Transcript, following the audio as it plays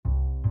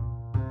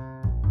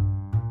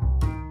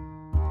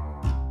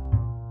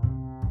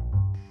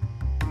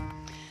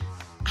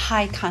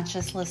Hi,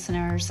 conscious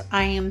listeners.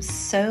 I am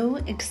so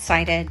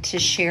excited to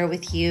share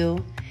with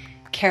you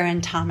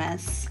Karen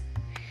Thomas.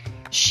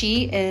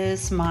 She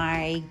is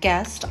my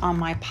guest on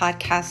my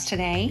podcast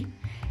today,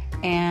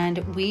 and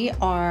we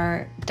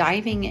are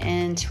diving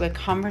into a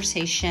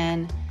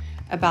conversation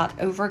about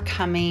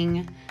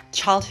overcoming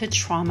childhood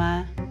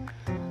trauma,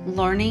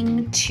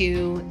 learning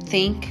to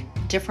think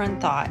different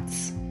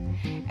thoughts,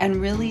 and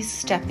really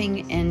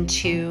stepping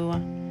into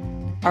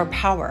our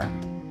power.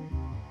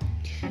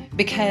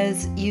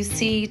 Because you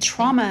see,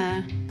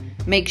 trauma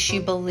makes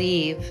you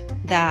believe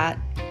that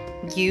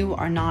you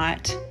are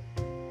not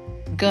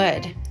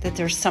good, that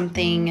there's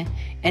something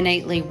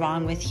innately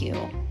wrong with you.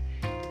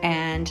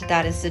 And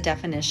that is the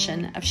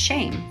definition of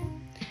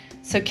shame.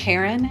 So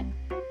Karen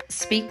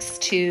speaks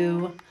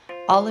to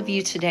all of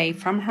you today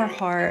from her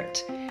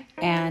heart,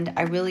 and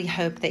I really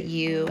hope that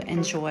you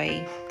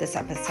enjoy this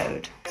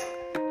episode.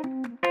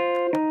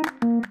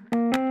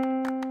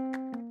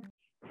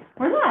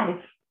 We're live.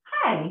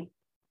 Hi.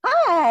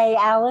 Hi,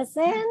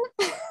 Allison.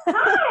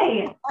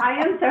 Hi. I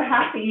am so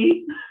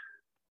happy.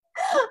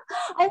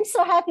 I'm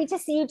so happy to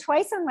see you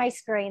twice on my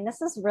screen.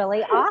 This is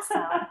really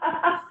awesome.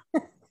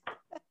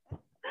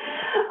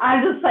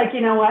 I'm just like,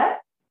 you know what?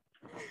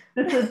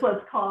 This is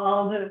what's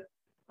called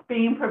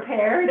being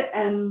prepared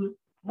and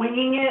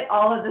winging it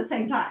all at the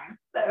same time.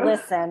 So.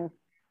 Listen,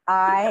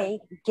 I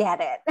get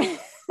it.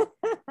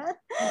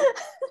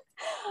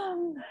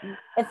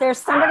 If there's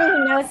somebody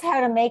who knows how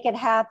to make it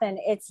happen,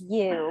 it's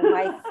you,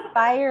 my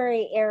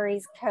fiery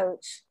Aries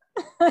coach.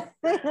 So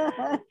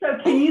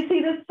can you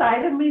see this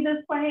side of me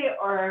this way,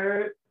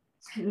 or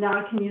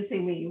now can you see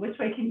me? Which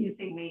way can you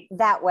see me?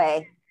 That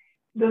way.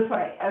 This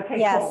way. Okay,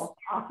 yes. Cool.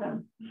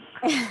 Awesome.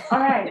 All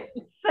right.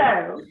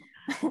 So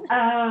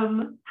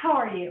how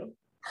are you?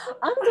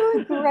 I'm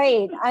doing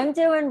great. I'm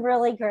doing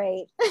really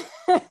great.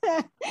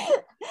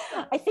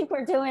 I think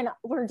we're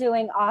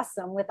doing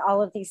awesome with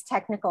all of these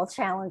technical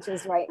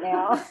challenges right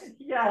now.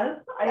 Yes,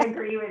 I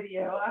agree with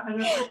you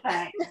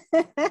 100%.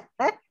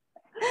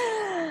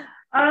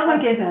 Oh my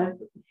goodness.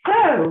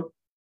 So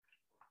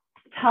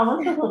tell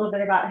us a little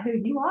bit about who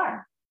you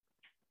are.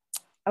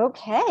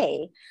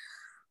 Okay.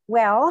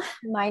 Well,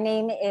 my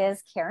name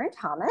is Karen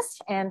Thomas,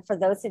 and for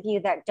those of you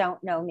that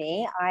don't know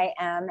me, I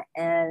am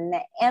an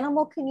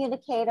animal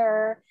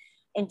communicator,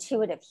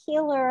 intuitive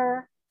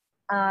healer.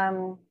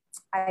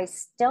 I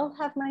still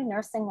have my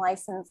nursing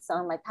license. So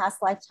in my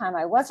past lifetime,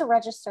 I was a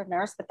registered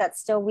nurse, but that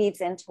still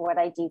weaves into what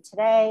I do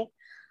today.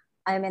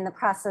 I'm in the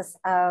process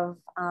of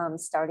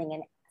starting a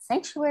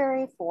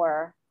sanctuary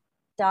for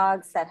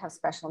dogs that have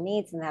special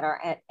needs and that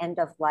are at end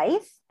of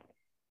life.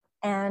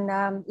 And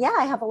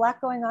I have a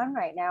lot going on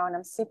right now, and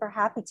I'm super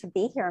happy to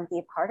be here and be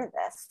a part of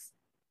this.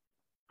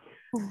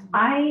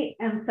 I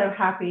am so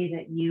happy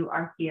that you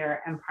are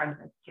here and part of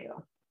this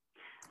too.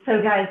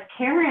 So guys,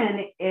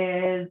 Karen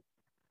is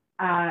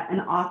an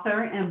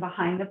author in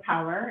Behind the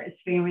Power.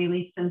 It's being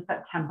released in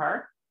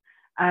September,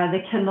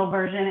 the Kindle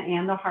version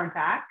and the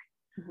hardback.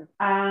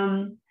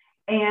 Mm-hmm.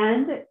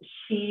 And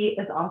she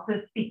is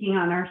also speaking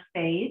on our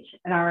stage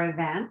at our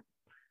event,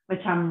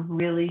 which I'm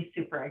really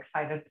super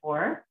excited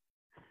for.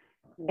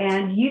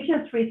 And you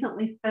just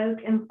recently spoke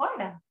in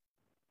Florida.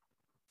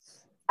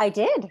 I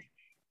did.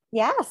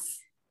 Yes.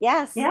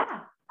 Yeah.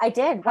 I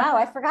did. Wow.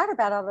 I forgot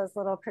about all those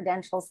little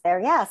credentials there.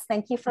 Yes.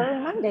 Thank you for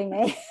reminding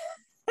me.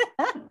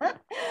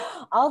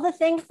 All the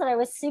things that I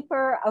was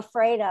super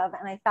afraid of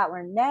and I thought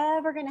were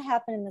never going to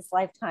happen in this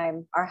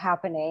lifetime are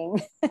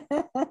happening.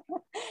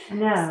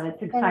 No,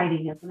 it's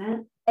exciting, isn't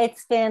it?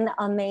 It's been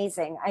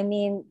amazing. I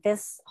mean,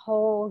 this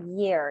whole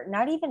year,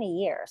 not even a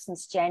year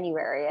since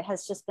January, it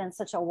has just been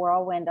such a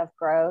whirlwind of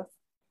growth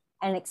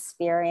and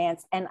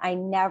experience. And I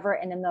never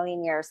in a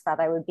million years thought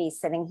I would be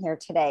sitting here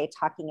today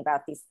talking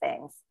about these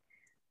things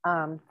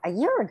a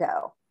year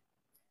ago.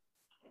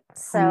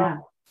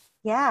 So,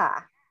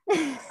 yeah.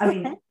 I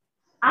mean,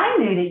 I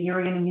knew that you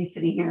were going to be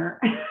sitting here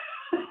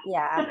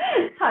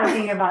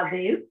talking about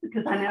these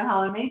because I know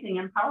how amazing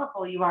and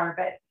powerful you are,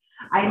 but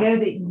I know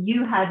that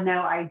you had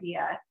no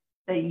idea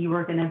that you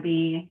were going to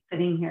be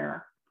sitting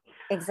here.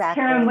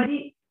 Exactly. Karen,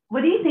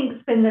 what do you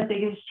think's been the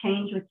biggest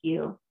change with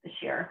you this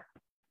year?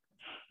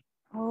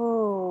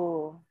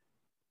 Oh,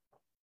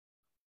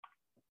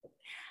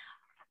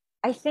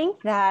 I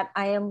think that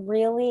I am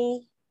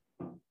really,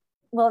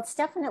 well, it's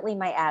definitely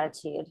my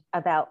attitude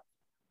about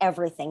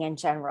everything in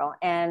general.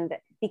 And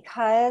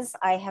because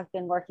I have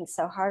been working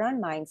so hard on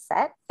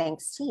mindset,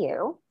 thanks to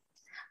you,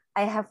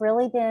 I have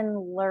really been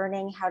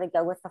learning how to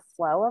go with the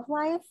flow of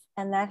life.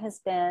 And that has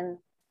been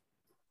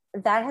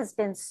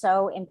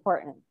so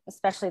important,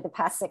 especially the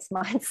past 6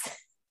 months.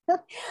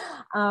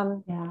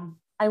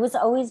 I was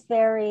always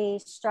very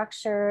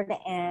structured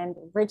and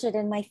rigid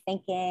in my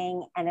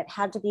thinking, and it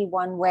had to be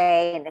one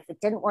way. And if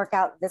it didn't work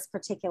out this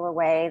particular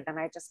way, then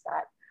I just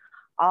got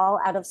all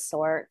out of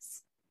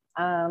sorts.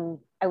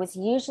 I was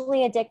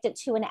usually addicted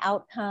to an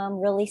outcome,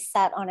 really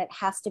set on it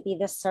has to be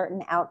this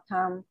certain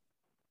outcome.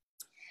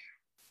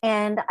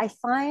 And I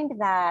find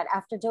that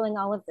after doing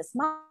all of this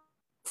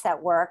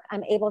mindset work,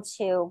 I'm able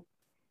to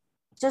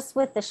just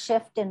with the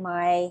shift in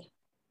my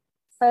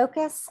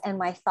focus and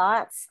my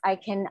thoughts, I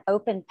can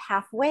open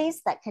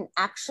pathways that can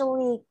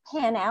actually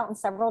pan out in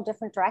several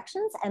different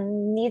directions,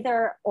 and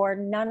neither or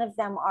none of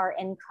them are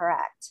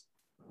incorrect.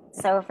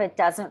 So if it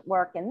doesn't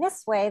work in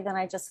this way, then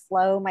I just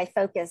flow my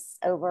focus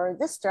over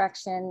this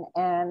direction.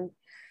 And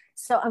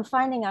so I'm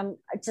finding I'm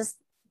just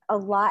a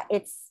lot,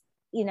 it's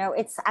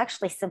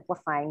actually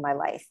simplifying my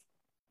life.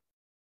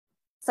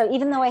 So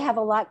even though I have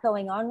a lot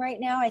going on right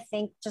now, I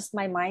think just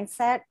my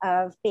mindset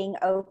of being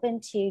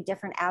open to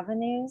different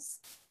avenues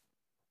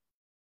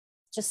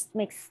just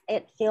makes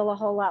it feel a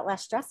whole lot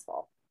less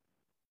stressful.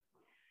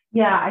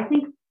 Yeah, I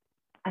think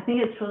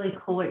it's really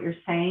cool what you're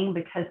saying,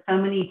 because so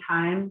many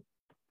times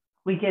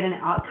we get an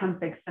outcome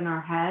fixed in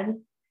our head,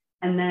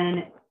 and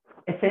then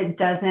if it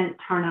doesn't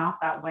turn out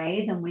that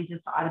way, then we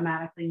just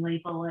automatically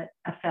label it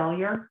a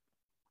failure.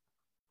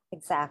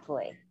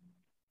 Exactly.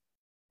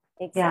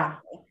 Yeah.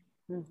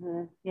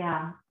 Mm-hmm.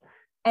 Yeah.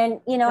 And,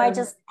 I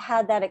just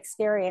had that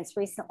experience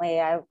recently.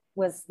 I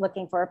was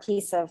looking for a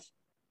piece of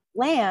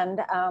land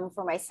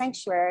for my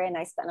sanctuary, and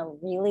I spent a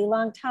really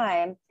long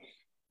time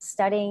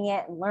studying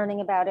it and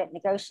learning about it,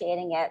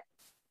 negotiating it,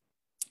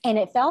 and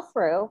it fell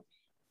through.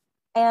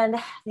 And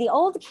the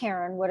old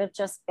Karen would have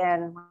just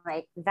been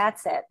like,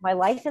 that's it. My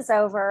life is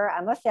over.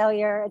 I'm a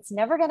failure. It's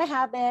never going to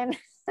happen.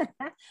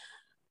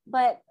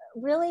 But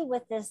really,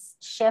 with this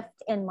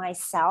shift in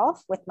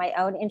myself, with my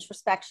own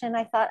introspection,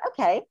 I thought,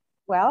 okay,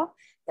 well,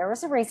 there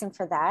was a reason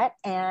for that.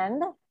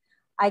 And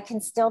I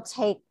can still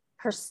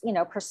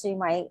pursue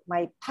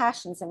my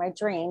passions and my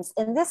dreams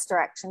in this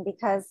direction,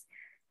 because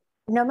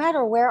no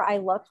matter where I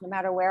look, no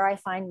matter where I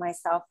find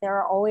myself, there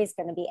are always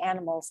going to be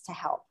animals to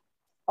help.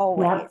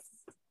 Always. Yep.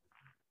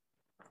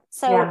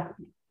 So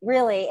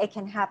really, it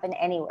can happen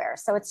anywhere.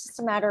 So it's just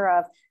a matter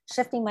of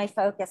shifting my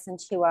focus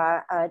into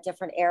a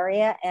different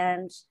area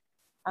and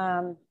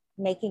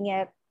making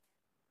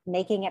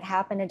it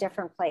happen a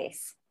different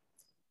place.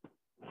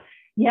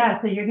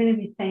 Yeah. So you're going to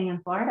be staying in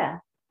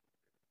Florida.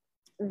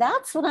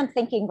 That's what I'm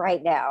thinking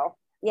right now.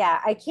 Yeah,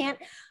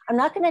 I'm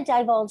not going to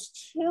divulge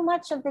too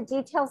much of the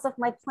details of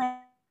my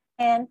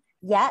plan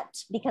yet,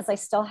 because I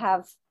still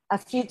have a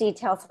few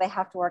details that I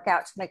have to work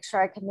out to make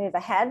sure I can move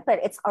ahead, but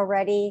it's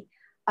already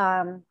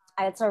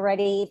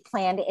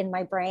planned in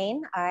my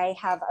brain. I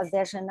have a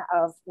vision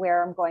of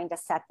where I'm going to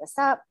set this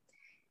up.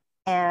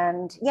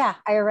 And yeah,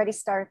 I already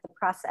started the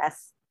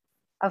process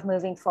of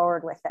moving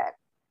forward with it.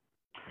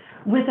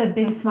 With a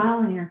big smile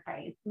on your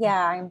face.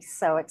 Yeah, I'm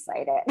so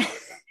excited.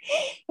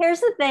 Here's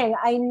the thing.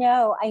 I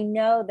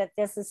know that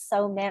this is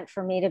so meant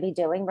for me to be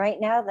doing right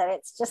now that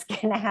it's just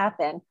going to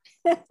happen,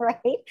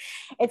 right?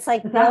 It's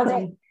like build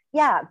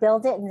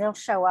it and they'll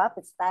show up.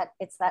 It's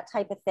that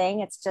type of thing.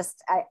 It's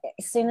just,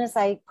 as soon as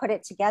I put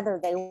it together,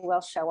 they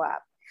will show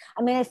up.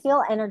 I mean, I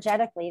feel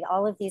energetically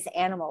all of these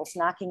animals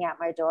knocking at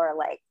my door,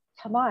 like,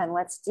 come on,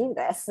 let's do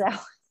this. So,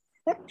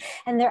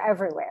 and they're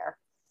everywhere.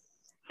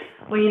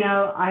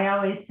 Well, I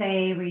always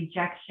say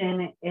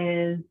rejection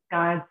is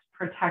God's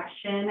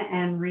protection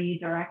and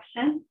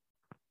redirection.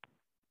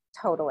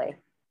 Totally.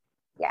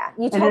 Yeah.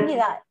 You told me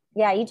that.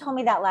 Yeah. You told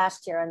me that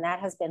last year, and that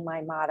has been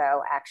my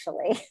motto,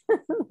 actually.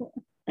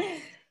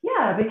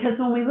 Yeah, because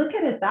when we look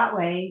at it that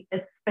way,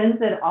 it spins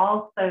it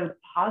all so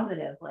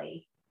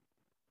positively.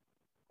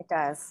 It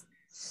does.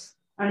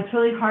 And it's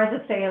really hard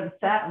to stay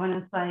upset when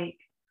it's like,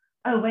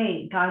 oh,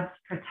 wait, God's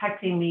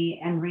protecting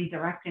me and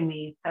redirecting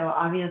me. So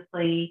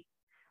obviously,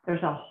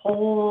 there's a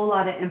whole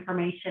lot of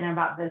information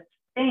about this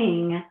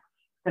thing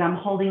that I'm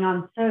holding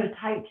on so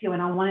tight to,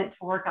 and I want it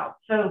to work out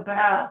so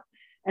bad.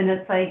 And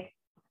it's like,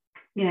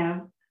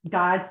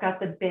 God's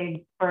got the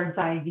big bird's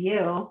eye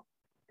view.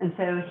 And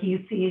so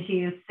he sees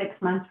you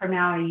 6 months from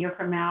now, a year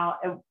from now,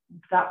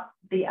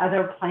 the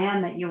other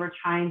plan that you were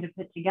trying to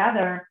put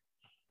together.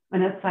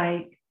 And it's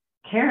like,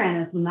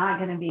 Karen is not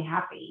going to be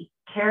happy.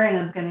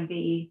 Karen is going to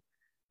be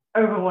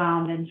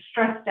overwhelmed and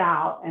stressed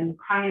out and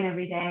crying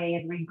every day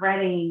and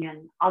regretting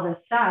and all this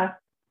stuff.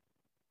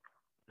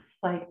 It's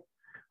like,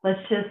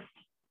 let's just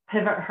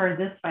pivot her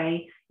this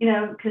way,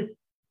 because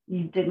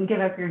you didn't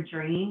give up your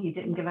dream. You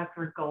didn't give up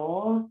your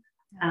goal.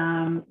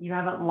 You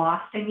haven't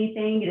lost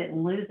anything. You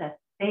didn't lose a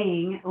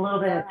thing, a little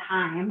bit of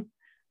time.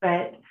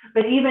 But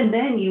even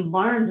then you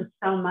learned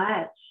so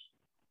much,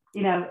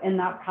 in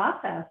that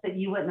process that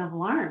you wouldn't have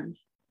learned.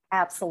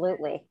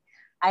 Absolutely.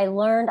 I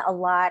learned a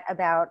lot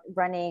about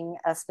running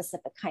a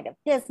specific kind of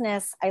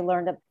business. I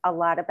learned a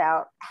lot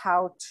about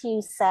how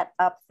to set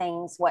up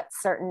things, what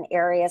certain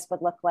areas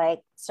would look like,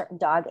 certain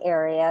dog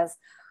areas,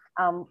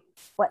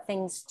 what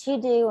things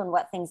to do and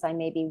what things I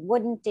maybe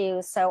wouldn't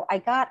do. So I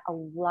got a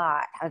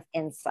lot of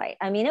insight.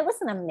 I mean, it was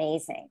an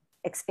amazing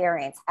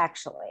experience,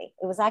 actually.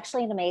 It was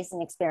actually an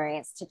amazing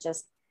experience to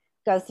just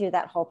go through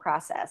that whole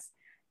process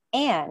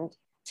and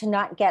to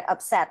not get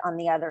upset on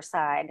the other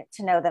side,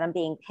 to know that I'm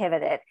being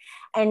pivoted.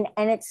 And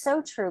it's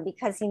so true,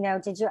 because,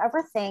 did you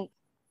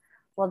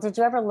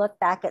ever look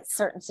back at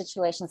certain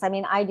situations? I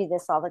mean, I do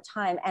this all the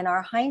time, and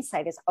our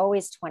hindsight is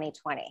always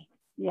 2020.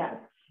 Yes.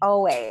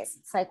 Always.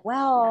 It's like,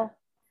 well,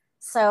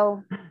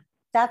 so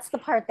that's the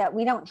part that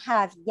we don't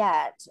have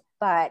yet,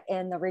 but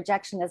in the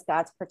rejection is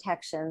God's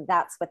protection,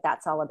 that's what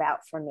that's all about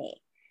for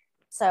me.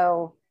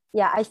 So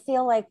yeah, I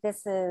feel like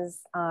this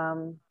is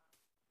all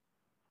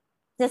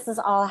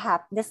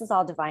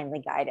divinely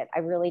guided. I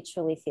really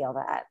truly feel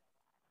that.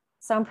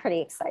 So I'm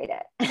pretty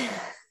excited.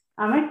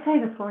 I'm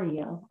excited for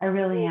you. I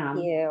really am.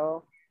 Thank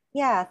you.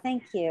 Yeah,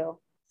 thank you.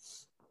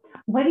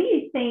 What do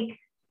you think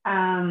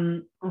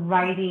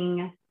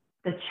writing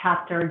the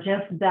chapter,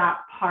 just that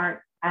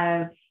part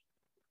of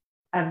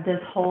this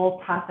whole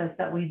process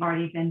that we've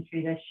already been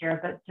through this year,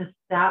 but just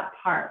that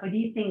part, what do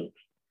you think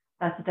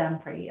that's done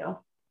for you?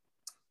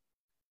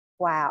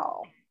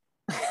 Wow.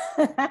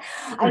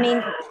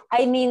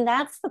 I mean,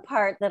 that's the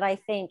part that I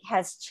think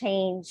has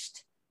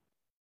changed,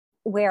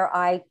 where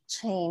I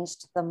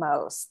changed the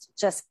most,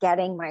 just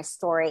getting my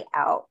story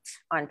out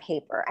on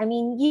paper. I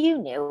mean, you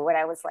knew what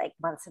I was like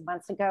months and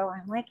months ago.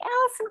 I'm like,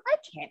 Allison, I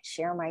can't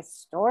share my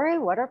story.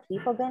 What are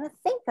people going to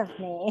think of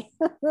me?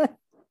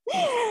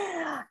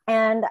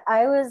 And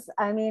I was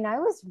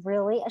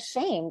really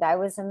ashamed. I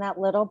was in that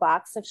little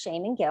box of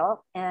shame and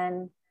guilt,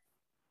 and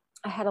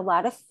I had a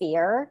lot of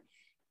fear,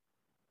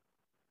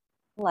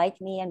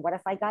 like me, and what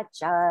if I got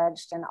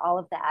judged and all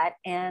of that.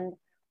 And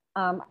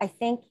I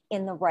think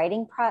in the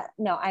writing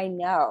I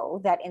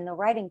know that in the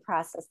writing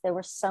process, there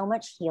was so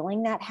much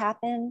healing that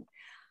happened.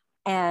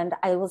 And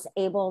I was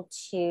able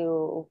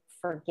to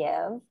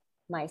forgive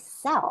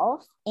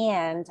myself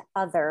and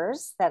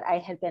others that I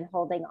had been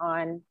holding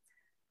on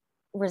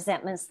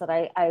resentments that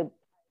I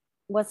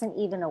wasn't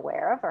even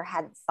aware of or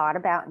hadn't thought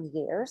about in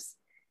years.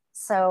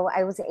 So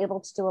I was able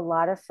to do a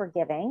lot of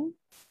forgiving,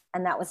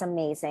 and that was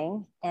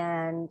amazing.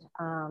 And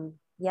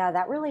yeah,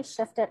 that really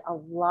shifted a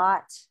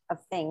lot of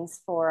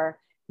things for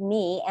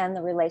me and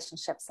the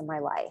relationships in my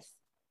life.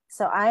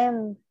 So I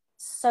am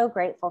so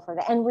grateful for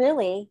that. And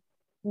really,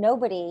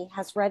 nobody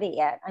has read it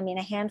yet. I mean,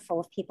 a handful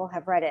of people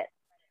have read it,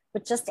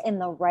 but just in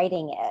the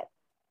writing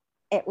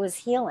it was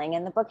healing,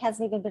 and the book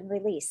hasn't even been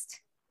released.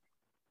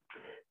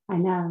 I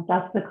know,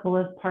 that's the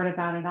coolest part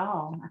about it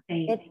all. I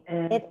think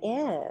it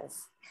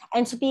is.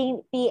 And to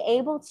be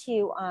able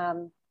to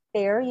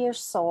bare your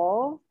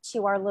soul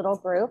to our little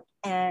group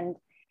and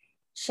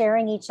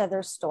sharing each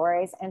other's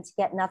stories, and to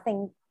get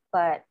nothing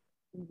but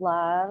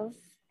love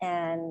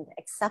and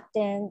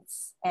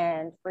acceptance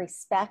and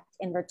respect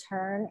in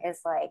return is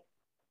like,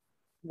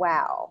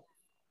 wow.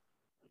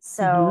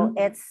 So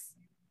it's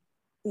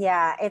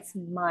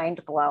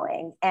mind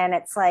blowing. And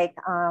it's like,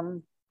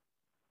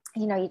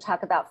 you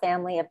talk about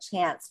family of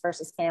chance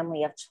versus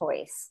family of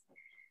choice.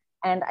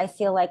 And I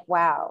feel like,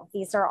 wow,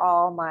 these are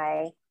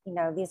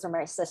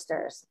my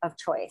sisters of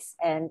choice.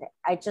 And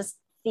I just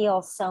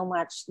feel so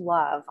much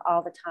love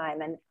all the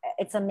time. And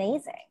it's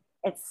amazing.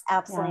 It's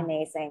absolutely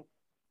amazing.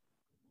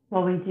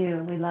 Well, we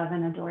do. We love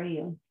and adore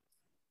you.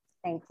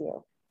 Thank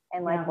you.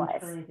 And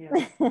likewise. Yeah, we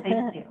really do.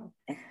 Thank you.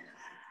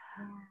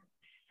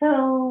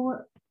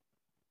 So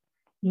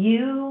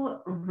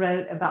you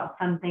wrote about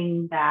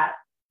something that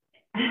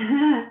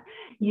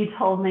you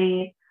told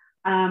me,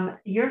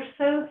 you're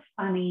so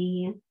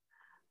funny.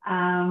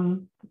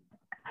 I'll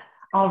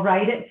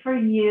write it for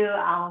you,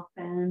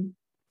 Allison,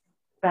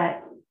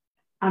 but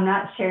I'm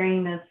not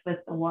sharing this with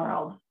the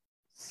world.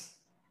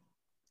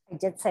 I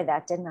did say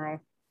that, didn't I?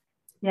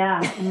 Yeah.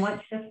 And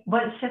what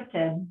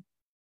shifted?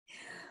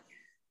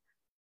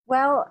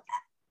 Well,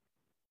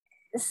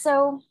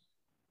 so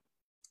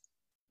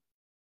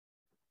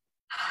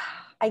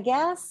I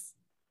guess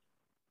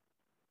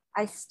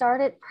I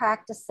started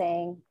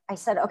practicing. I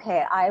said,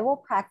 okay, I will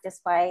practice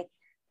by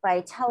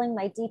telling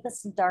my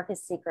deepest and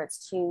darkest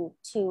secrets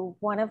to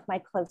one of my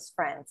close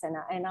friends. And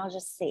I'll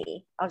just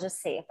see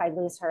if I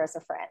lose her as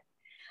a friend.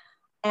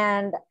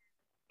 And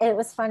it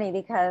was funny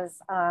because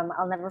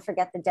I'll never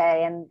forget the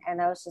day.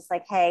 And I was just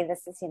like, hey,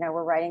 this is,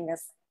 we're writing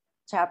this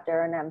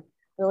chapter, and I'm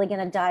really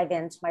going to dive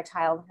into my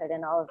childhood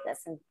and all of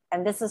this.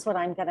 And this is what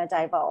I'm going to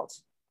divulge.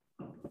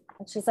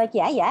 And she's like,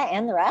 yeah.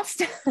 And the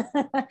rest.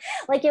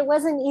 Like, it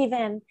wasn't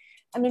even,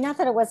 I mean, not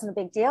that it wasn't a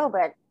big deal,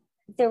 but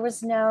there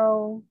was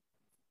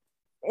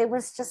it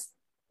was just,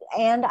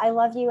 and I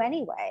love you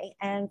anyway.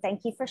 And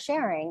thank you for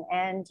sharing.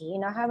 And you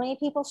know how many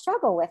people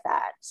struggle with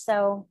that.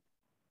 So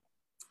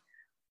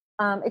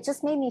it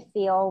just made me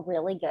feel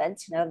really good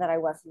to know that I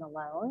wasn't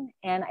alone.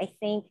 And I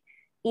think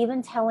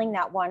even telling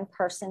that one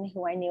person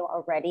who I knew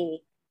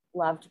already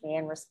loved me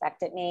and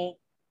respected me,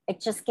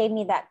 it just gave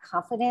me that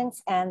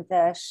confidence, and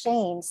the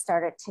shame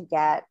started to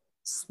get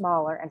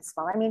smaller and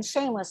smaller. I mean,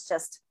 shame was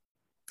just,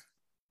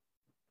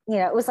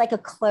 it was like a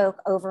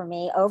cloak over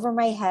me, over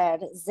my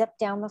head, zipped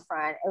down the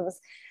front.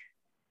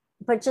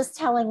 But just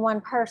telling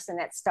one person,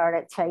 it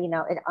started to,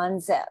 it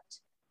unzipped.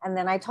 And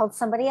then I told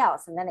somebody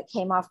else, and then it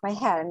came off my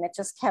head, and it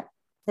just kept,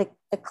 the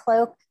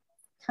cloak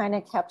kind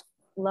of kept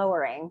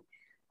lowering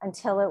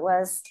until it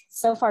was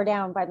so far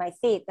down by my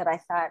feet that I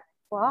thought,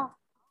 well,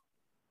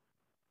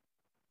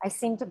 I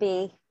seem to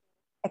be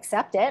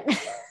accepted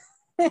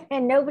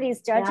and nobody's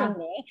judging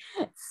me.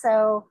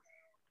 So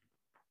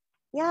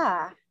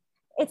yeah,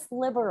 it's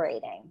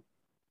liberating.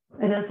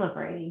 It is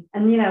liberating.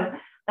 And,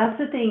 that's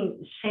the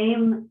thing.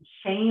 Shame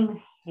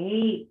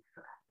hates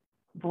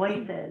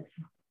voices.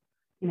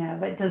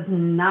 It does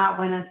not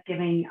want us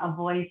giving a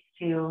voice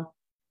to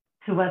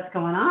what's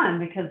going on,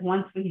 because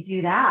once we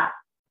do that,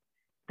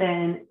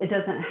 then it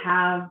doesn't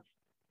have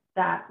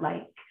that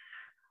like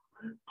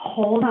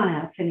hold on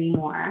us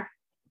anymore.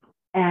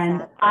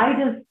 And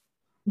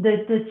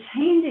the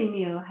change in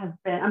you has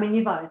been, I mean,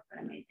 you've always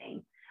been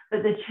amazing,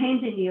 but the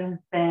change in you has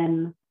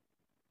been,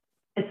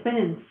 it's been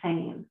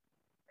insane.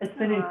 It's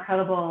been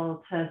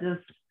incredible to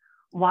just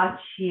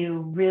watch you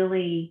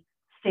really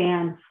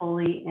stand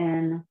fully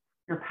in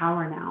your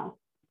power now.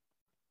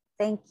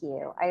 Thank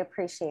you. I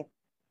appreciate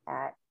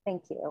that.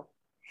 Thank you.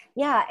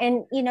 Yeah.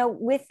 And,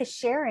 with the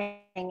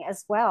sharing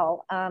as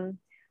well,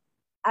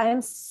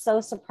 I'm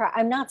so surprised.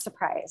 I'm not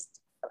surprised.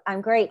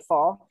 I'm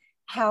grateful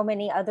how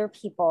many other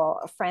people,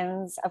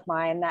 friends of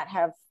mine, that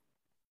have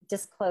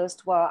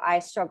disclosed, well, I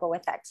struggle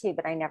with that too,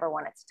 but I never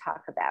wanted to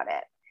talk about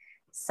it.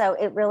 So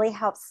it really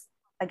helps,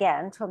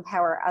 again, to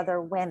empower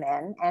other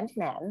women and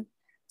men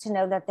to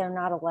know that they're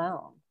not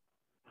alone,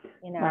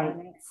 Right.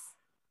 And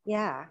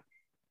yeah.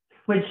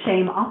 Which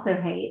shame also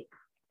hates,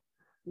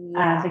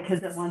 yes.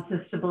 Because it wants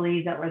us to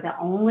believe that we're the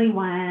only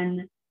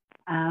one,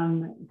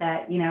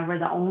 that, we're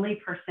the only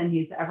person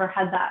who's ever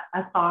had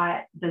a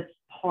thought that's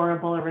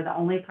horrible, or we're the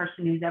only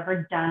person who's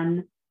ever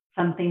done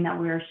something that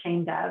we're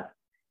ashamed of,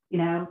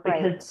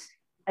 because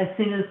as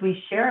soon as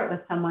we share it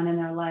with someone and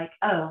they're like,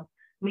 oh,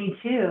 me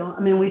too. I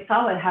mean, we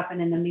saw what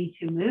happened in the Me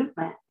Too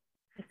movement.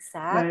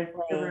 Exactly.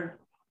 There were,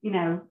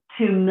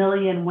 2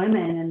 million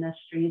women in the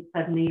streets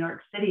of New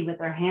York City with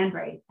their hand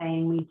raised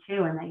saying Me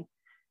Too.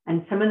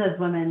 And some of those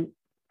women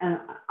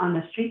on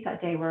the street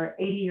that day were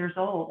 80 years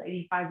old,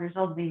 85 years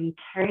old. They've been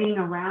carrying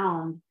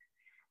around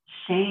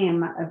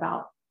shame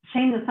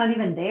that's not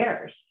even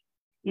theirs,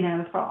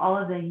 for all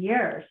of the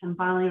years. And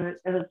finally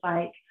it was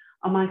like,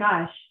 oh my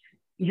gosh,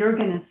 you're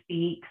going to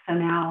speak. So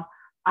now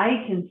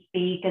I can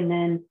speak. And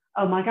then,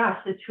 oh my gosh,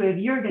 the two of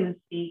you are going to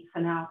speak.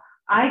 So now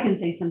I can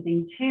say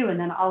something too. And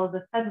then all of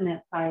a sudden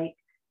it's like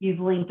you've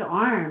linked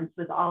arms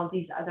with all of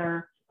these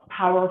other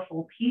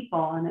powerful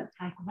people. And it's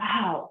like,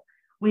 wow,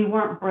 we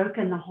weren't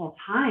broken the whole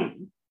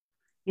time,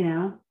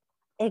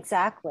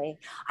 Exactly.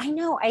 I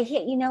know.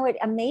 It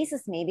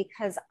amazes me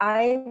because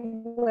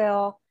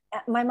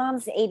my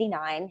mom's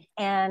 89.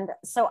 And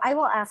so I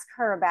will ask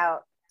her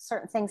about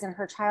certain things in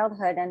her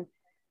childhood. And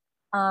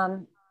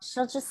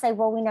she'll just say,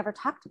 well, we never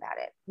talked about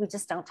it. We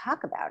just don't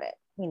talk about it.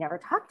 We never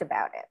talked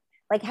about it.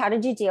 Like, how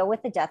did you deal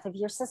with the death of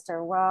your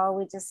sister? Well,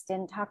 we just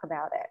didn't talk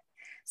about it.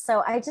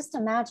 So I just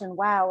imagine,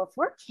 wow, if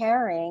we're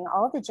carrying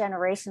all the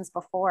generations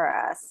before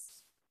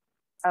us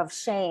of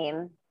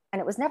shame and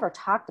it was never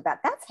talked about,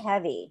 that's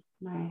heavy.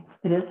 Right.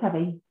 It is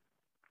heavy.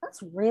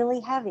 That's really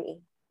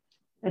heavy.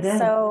 It is.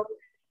 So,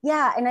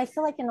 yeah. And I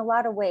feel like in a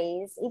lot of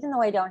ways, even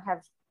though I don't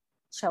have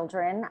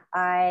children,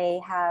 I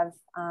have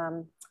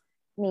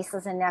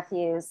nieces and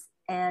nephews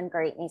and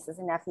great nieces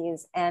and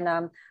nephews. And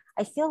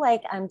I feel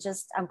like I'm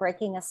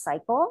breaking a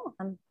cycle.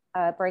 I'm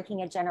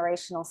breaking a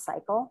generational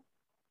cycle,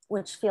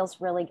 which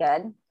feels really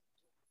good.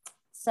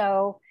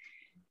 So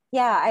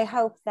yeah, I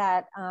hope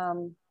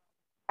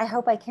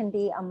I can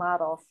be a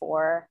model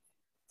for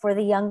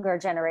the younger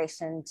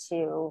generation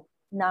to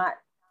not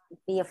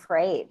be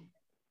afraid,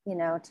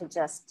 to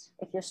just,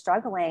 if you're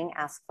struggling,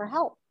 ask for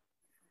help.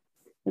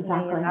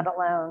 Exactly. You're not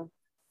alone.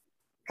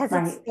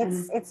 Because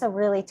it's a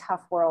really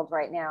tough world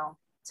right now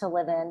to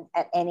live in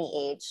at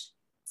any age.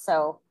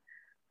 So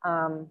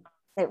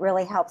it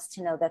really helps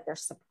to know that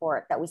there's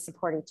support, that we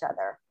support each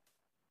other.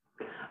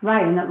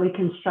 Right, and that we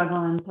can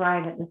struggle and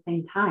thrive at the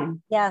same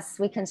time. Yes,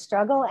 we can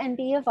struggle and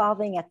be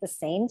evolving at the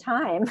same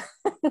time.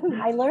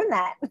 I learned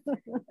that.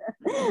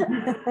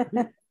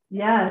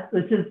 Yes,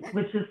 which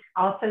is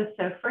also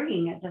so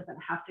freeing. It doesn't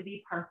have to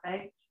be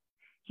perfect.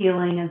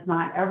 Healing is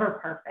not ever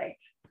perfect.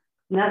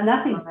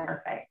 Nothing's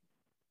perfect.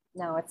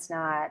 No, it's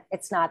not.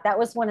 It's not. That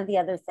was one of the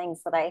other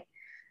things that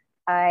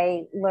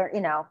I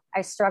learned,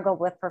 I struggled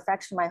with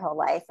perfection my whole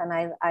life,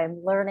 and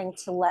I'm learning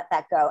to let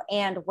that go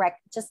and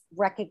just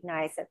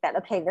recognize it, that,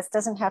 okay, this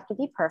doesn't have to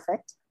be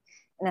perfect.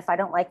 And if I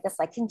don't like this,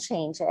 I can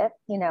change it.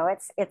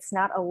 It's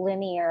not a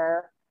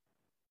linear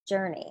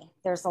journey.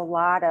 There's a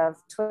lot of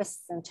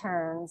twists and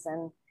turns,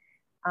 and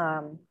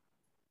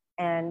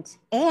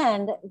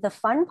the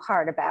fun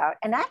part about,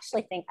 and I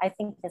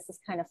think this is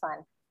kind of fun,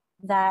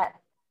 that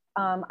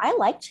I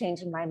like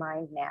changing my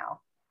mind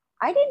now.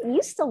 I didn't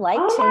used to like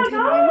changing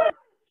my mind.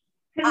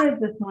 Who is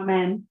this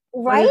woman?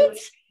 Right?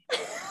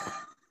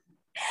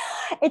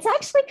 It's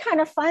actually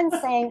kind of fun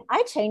saying,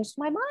 I changed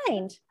my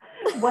mind.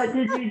 What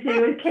did you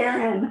do with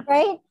Karen?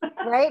 Right.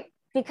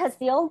 Because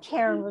the old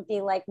Karen would be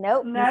like,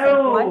 nope, you think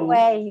one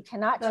way, you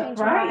cannot change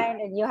your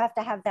mind, and you have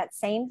to have that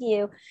same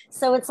view.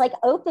 So it's like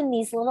open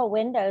these little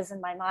windows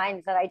in my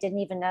mind that I didn't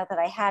even know that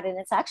I had. And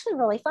it's actually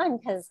really fun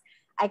because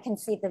I can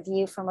see the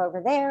view from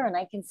over there, and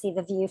I can see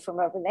the view from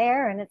over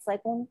there. And it's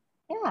like, well,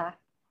 yeah,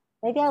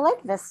 maybe I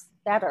like this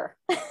better.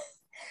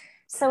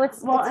 So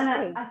it's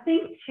I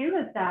think too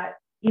is that,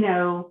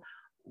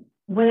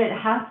 when it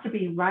has to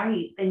be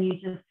right, then you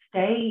just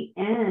stay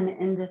in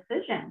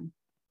indecision.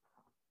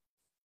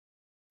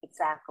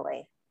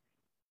 Exactly.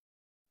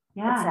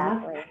 Yeah,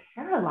 exactly. And that's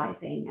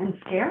paralyzing and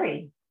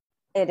scary.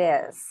 It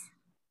is.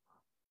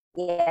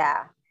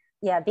 Yeah.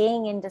 Yeah.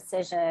 Being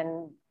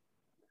indecision.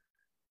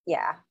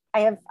 Yeah. I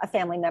have a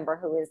family member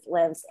who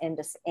lives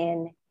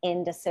in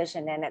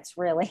indecision, and it's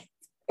really,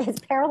 it's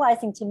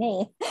paralyzing to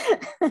me.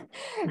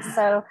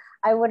 So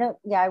I wouldn't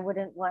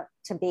want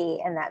to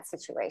be in that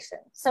situation.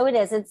 So it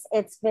is,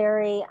 it's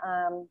very,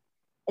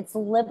 it's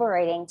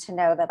liberating to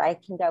know that I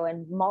can go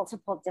in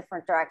multiple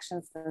different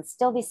directions and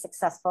still be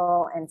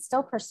successful and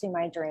still pursue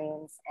my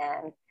dreams,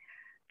 and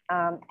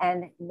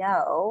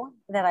know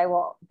that I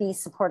will be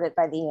supported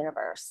by the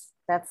universe.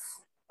 That's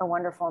a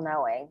wonderful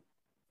knowing.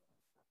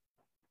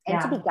 And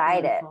to be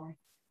guided. Wonderful.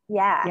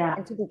 Yeah.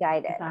 And to be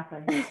guided.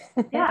 Exactly.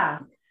 Yeah.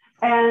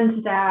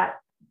 And that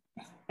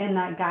in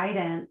that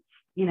guidance,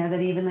 that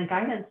even the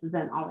guidance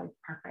isn't always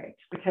perfect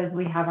because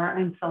we have our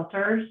own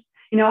filters.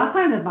 I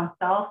find with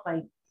myself,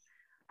 like,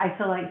 I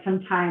feel like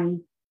sometimes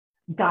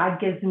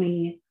God gives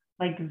me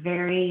like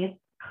very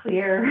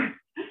clear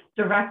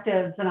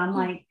directives, and I'm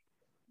like,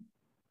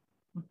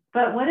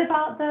 but what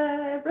about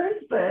the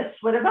rose bush?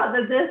 What about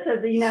the this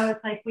or the,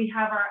 it's like we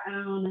have our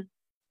own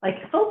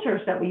like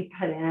filters that we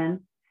put in,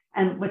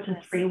 and which is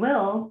free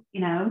will,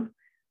 and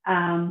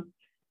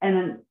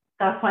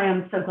that's why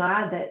I'm so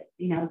glad that,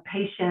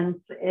 patience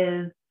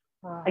is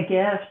a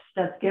gift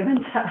that's given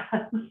to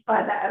us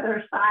by the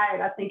other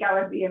side. I think I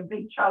would be in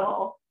big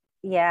trouble.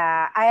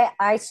 Yeah,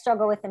 I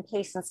struggle with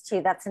impatience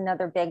too. That's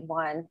another big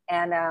one.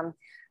 And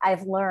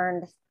I've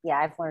learned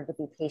to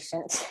be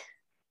patient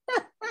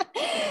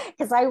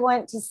because I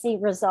want to see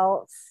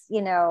results,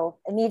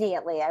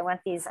 immediately. I want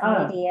these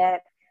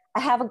immediate, I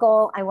have a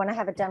goal. I want to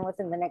have it done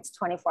within the next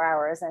 24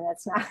 hours, and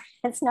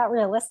it's not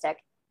realistic.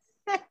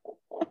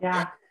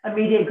 Yeah.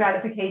 Immediate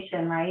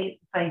gratification, right?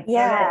 It's like,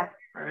 yeah.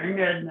 Bring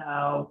it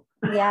now.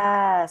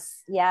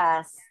 Yes.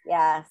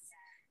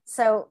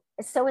 So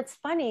it's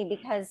funny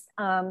because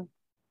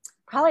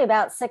probably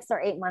about 6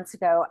 or 8 months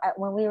ago,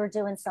 when we were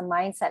doing some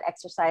mindset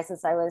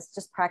exercises, I was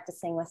just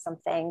practicing with some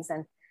things.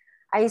 And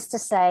I used to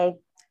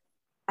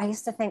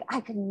think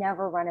I could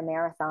never run a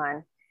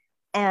marathon.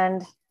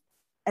 And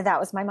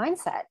that was my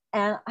mindset.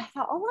 And I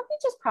thought, oh, let me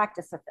just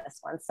practice with this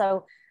one.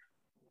 So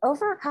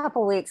over a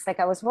couple of weeks, like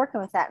I was working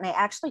with that, and I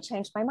actually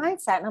changed my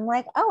mindset. And I'm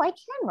like, oh, I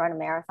can run a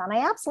marathon.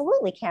 I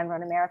absolutely can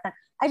run a marathon.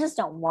 I just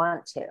don't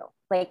want to.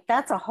 Like,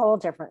 that's a whole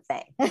different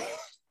thing.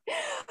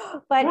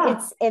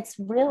 But it's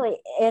really,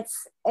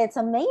 it's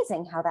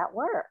amazing how that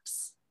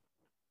works.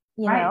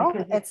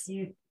 Because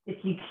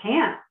if you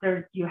can't,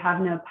 you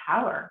have no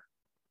power.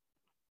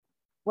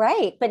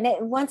 Right. But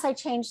once I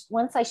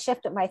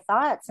shifted my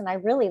thoughts and I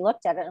really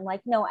looked at it, I'm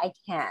like, no,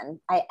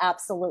 I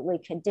absolutely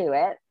could do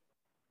it.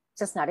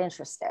 Just not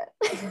interested.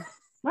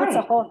 Right.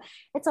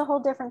 It's a whole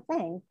different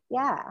thing.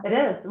 Yeah. It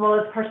is. Well,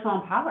 it's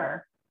personal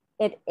power.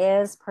 It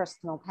is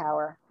personal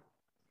power.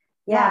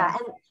 Yeah.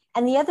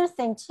 And the other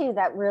thing too,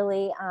 that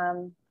really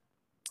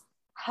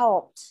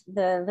helped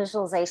the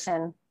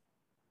visualization,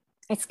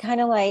 it's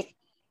kind of like,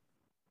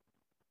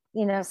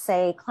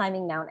 say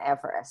climbing Mount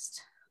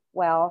Everest.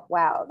 Well,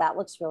 wow, that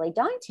looks really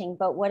daunting.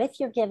 But what if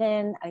you're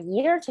given a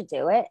year to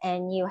do it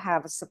and you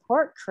have a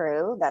support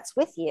crew that's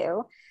with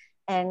you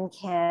and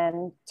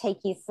can take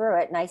you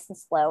through it nice and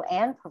slow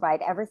and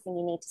provide everything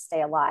you need to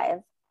stay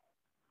alive,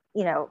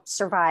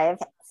 survive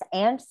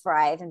and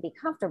thrive and be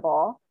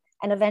comfortable.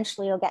 And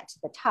eventually you'll get to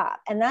the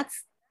top. And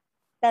that's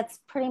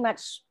pretty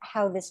much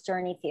how this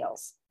journey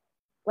feels.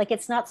 Like,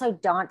 it's not so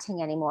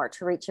daunting anymore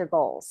to reach your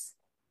goals.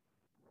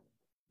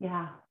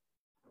 Yeah.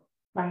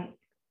 Right.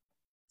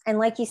 And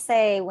like you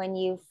say, when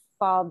you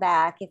fall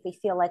back, if we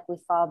feel like we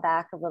fall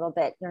back a little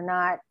bit, you're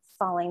not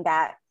falling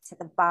back to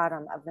the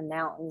bottom of the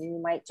mountain.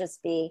 You might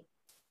just be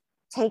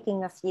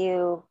taking a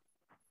few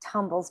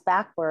tumbles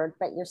backward,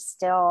 but you're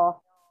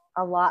still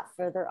a lot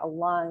further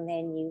along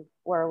than you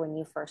were when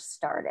you first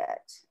started.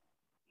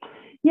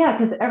 Yeah,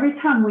 because every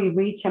time we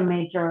reach a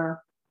major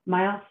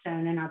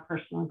milestone in our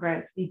personal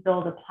growth, we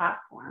build a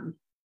platform.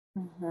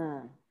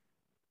 Mm-hmm.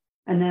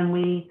 And then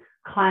we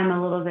climb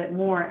a little bit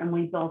more and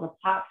we build a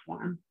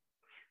platform.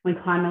 We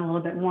climb a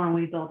little bit more and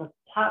we build a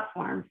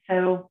platform.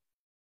 So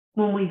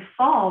when we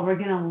fall, we're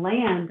going to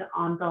land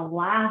on the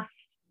last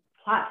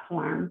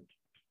platform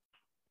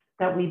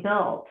that we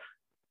built.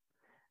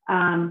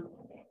 And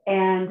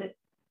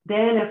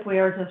then if we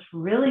are just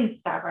really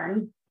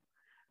stubborn,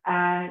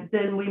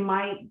 then we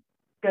might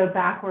go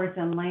backwards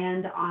and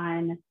land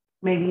on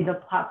maybe the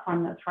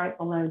platform that's right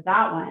below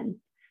that one.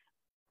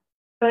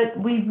 But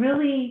we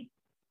really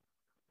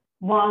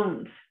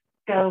won't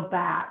go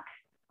back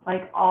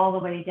like all the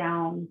way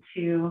down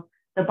to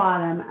the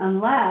bottom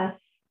unless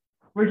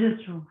we're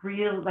just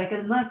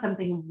unless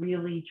something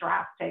really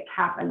drastic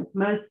happens.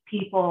 Most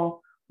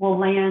people will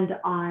land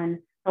on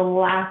the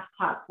last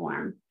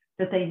platform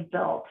that they've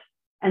built,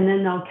 and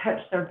then they'll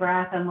catch their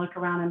breath and look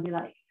around and be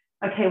like,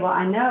 okay, well,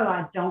 I know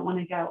I don't want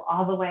to go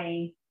all the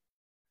way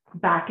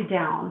back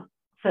down.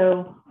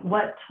 So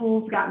what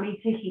tools got me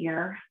to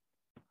here?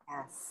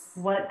 Yes.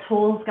 What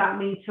tools got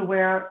me to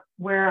where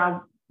I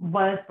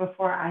was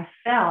before I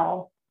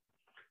fell?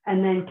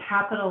 And then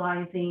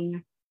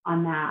capitalizing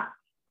on that.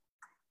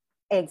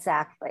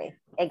 Exactly.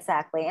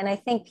 And I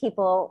think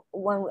people,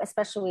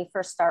 especially when we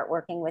first start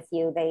working with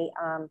you,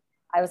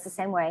 I was the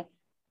same way,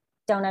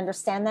 don't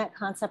understand that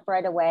concept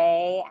right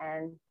away.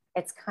 And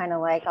it's kind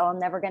of like, oh, I'm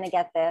never going to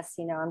get this.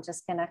 I'm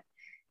just going to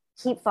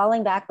keep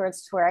falling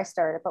backwards to where I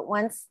started. But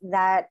once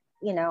that,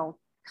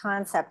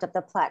 concept of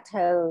the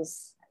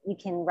plateaus, you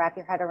can wrap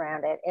your head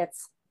around it.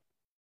 It's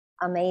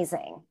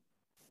amazing.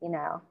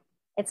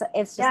 It's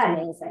just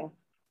amazing.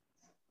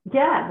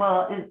 Yeah.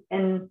 Well,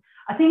 and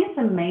I think it's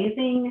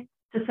amazing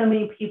to so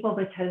many people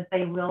because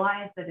they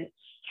realize that it's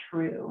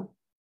true.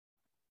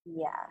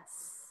 Yes.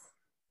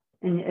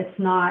 And it's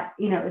not,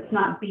 it's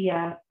not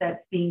BS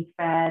that's being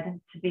fed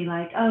to be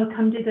like, oh,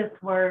 come do this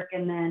work.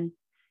 And then,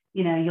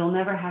 you'll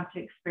never have to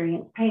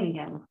experience pain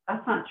again.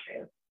 That's not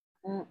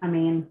true. I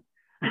mean,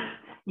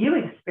 you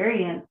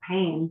experience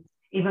pain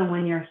even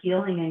when you're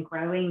healing and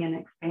growing and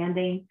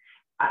expanding.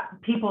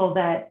 People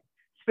that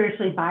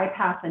spiritually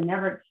bypass and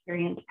never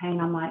experience pain,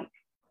 I'm like,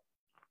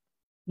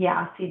 yeah,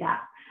 I see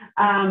that.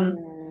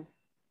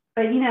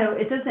 But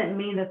it doesn't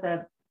mean that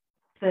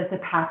the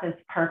path is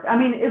perfect. I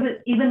mean, it was,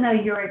 even though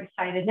you're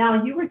excited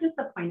now, you were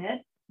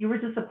disappointed. You were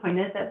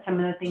disappointed that some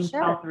of the things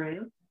fell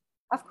through.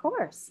 Of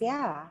course,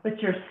 yeah.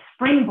 But your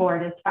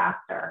springboard is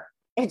faster.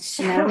 It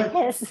sure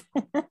is.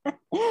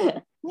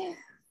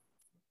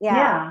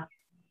 Yeah,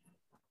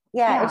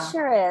 it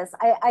sure is.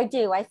 I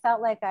do. I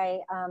felt like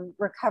I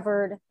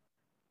recovered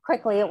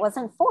quickly. It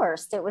wasn't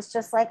forced. It was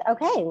just like,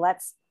 okay,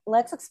 let's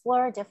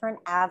explore a different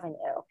avenue.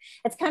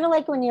 It's kind of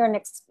like when you're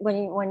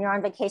when you're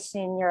on vacation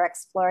and you're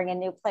exploring a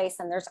new place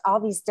and there's all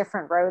these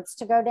different roads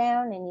to go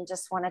down and you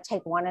just want to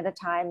take one at a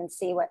time and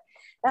see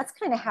that's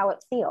kind of how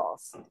it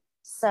feels.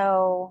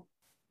 So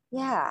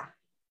yeah.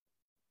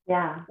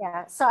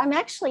 So I'm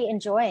actually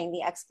enjoying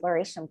the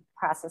exploration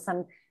process.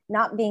 I'm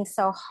not being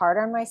so hard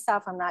on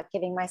myself. I'm not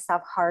giving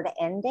myself hard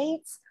end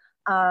dates.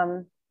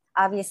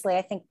 Obviously,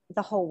 I think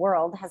the whole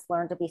world has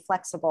learned to be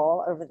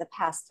flexible over the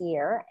past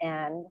year.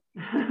 And,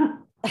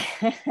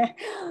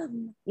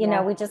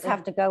 we just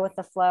have to go with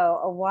the flow.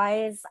 A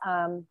wise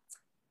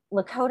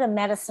Lakota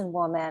medicine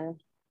woman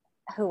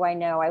who I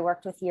know I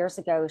worked with years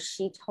ago,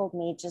 she told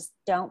me, just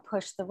don't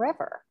push the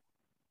river.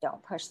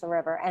 Don't push the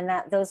river. And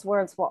those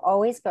words will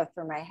always go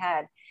through my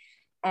head.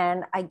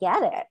 And I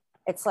get it.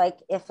 It's like,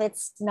 if I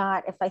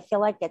feel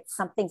like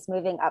something's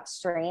moving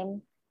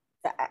upstream,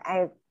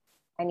 I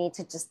need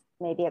to just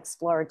maybe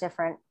explore a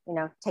different,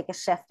 take a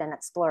shift and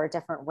explore a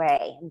different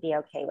way and be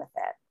okay with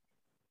it.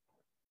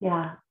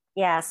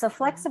 Yeah. So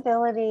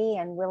flexibility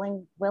and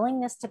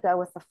willingness to go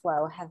with the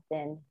flow have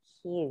been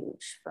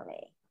huge for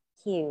me.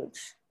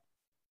 Huge.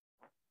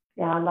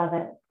 Yeah. I love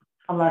it.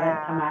 I love it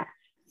so much.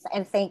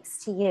 And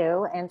thanks to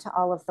you and to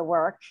all of the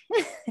work,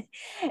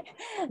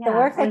 the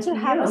work that you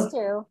have us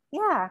do.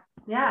 Yeah.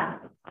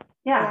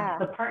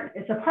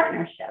 It's a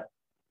partnership.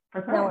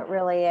 No, it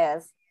really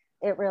is.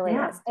 It really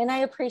is. And I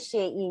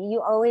appreciate you.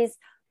 You always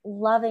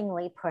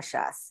lovingly push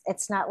us.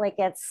 It's not like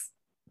it's,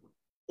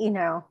 you're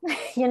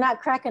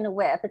not cracking a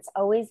whip. It's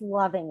always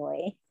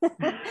lovingly.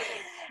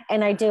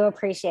 And I do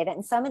appreciate it.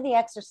 And some of the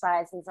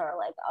exercises are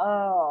like,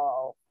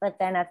 oh, but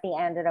then at the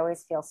end, it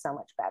always feels so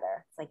much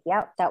better. It's like,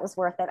 yep, that was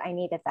worth it. I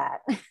needed that.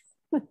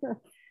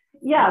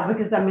 Yeah,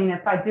 because I mean,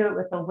 if I do it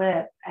with a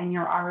whip and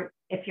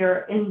if you're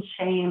in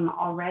shame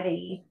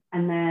already,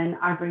 and then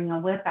I bring a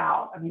whip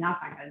out, I mean,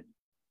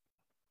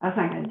 that's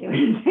not going to do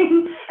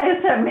anything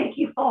except make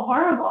you feel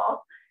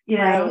horrible,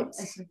 Right.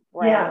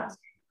 Yeah.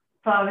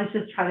 So I was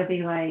just trying to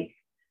be like,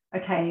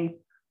 okay,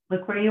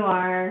 look where you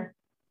are.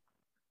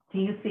 Do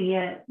you see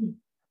it?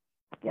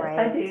 Yes,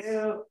 I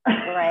do.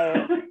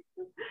 Right.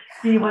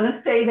 Do you want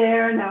to stay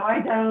there? No, I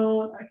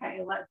don't.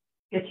 Okay, let's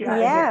get you out of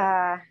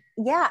here.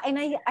 Yeah. And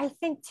I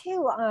think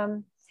too,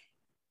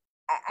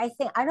 I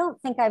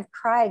don't think I've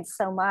cried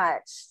so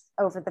much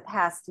over the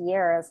past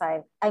year as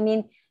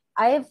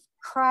I've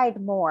cried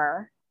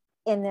more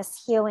in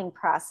this healing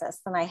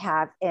process than I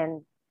have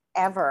in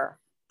ever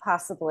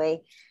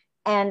possibly.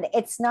 And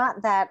it's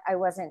not that I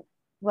was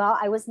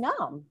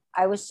numb.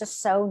 I was just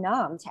so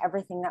numb to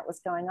everything that was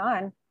going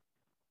on.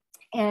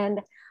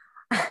 And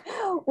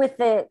with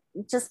the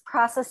just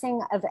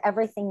processing of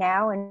everything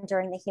now and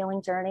during the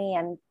healing journey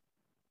and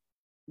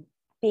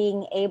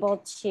being able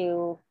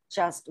to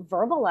just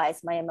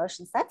verbalize my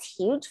emotions, that's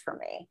huge for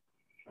me.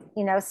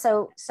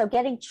 So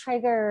getting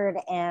triggered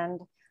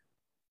and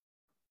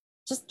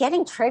just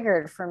getting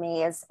triggered for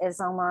me is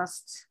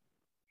almost,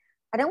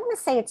 I don't want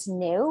to say it's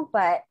new,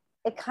 but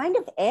it kind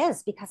of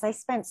is, because I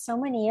spent so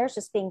many years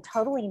just being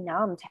totally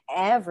numb to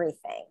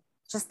everything,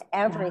 just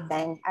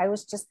everything. I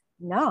was just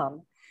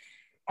numb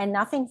and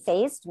nothing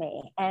fazed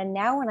me. And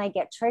now when I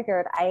get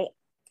triggered,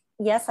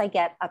 yes, I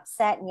get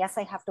upset, and yes,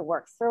 I have to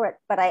work through it,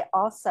 but I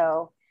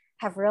also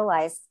have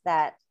realized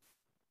that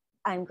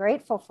I'm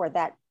grateful for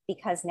that,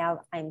 because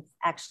now I'm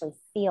actually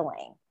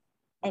feeling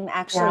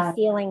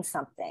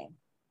something.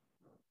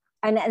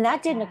 And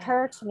that didn't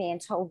occur to me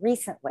until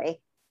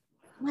recently.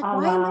 I'm like, Oh,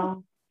 why am I,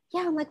 wow.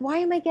 yeah, I'm like, why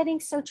am I getting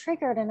so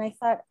triggered? And I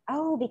thought,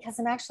 oh, because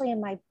I'm actually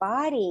in my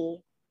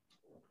body.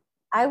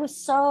 I was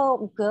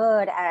so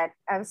good at,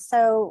 it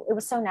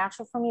was so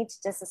natural for me to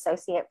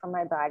disassociate from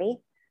my body.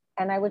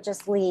 And I would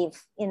just leave,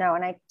 and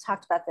I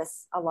talked about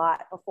this a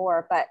lot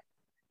before, but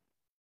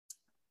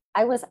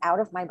I was out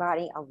of my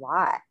body a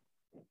lot.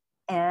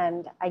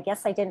 And I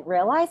guess I didn't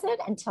realize it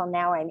until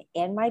now I'm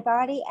in my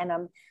body,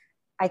 and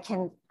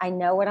I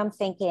know what I'm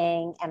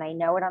thinking, and I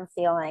know what I'm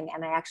feeling,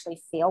 and I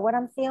actually feel what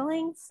I'm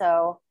feeling.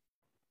 So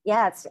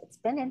yeah, it's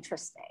been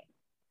interesting.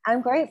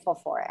 I'm grateful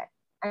for it.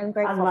 I'm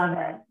grateful. I love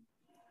it.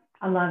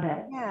 I love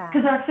it. Yeah.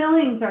 Because our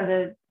feelings are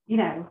the,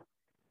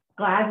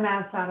 glad,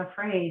 mad, sad,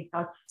 afraid.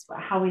 That's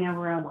how we know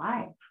we're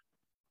alive.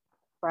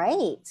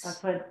 Right.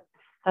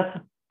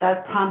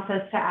 That prompts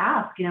us to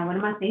ask, what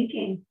am I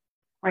thinking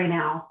right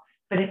now?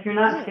 But if you're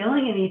not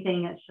feeling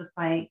anything, it's just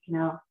like,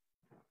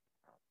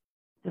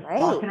 just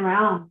walking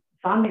around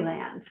zombie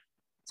land.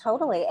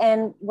 Totally.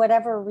 And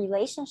whatever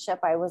relationship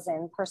I was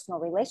in, personal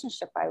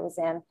relationship I was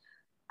in,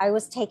 I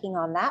was taking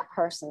on that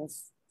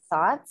person's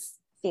thoughts,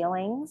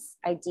 feelings,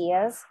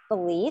 ideas,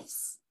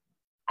 beliefs.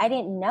 I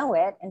didn't know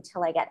it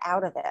until I got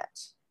out of it.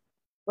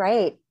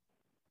 Right.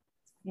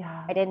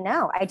 Yeah. I didn't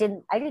know. I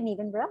didn't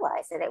even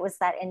realize it. It was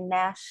that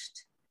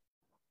enmeshed,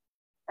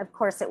 of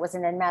course, it was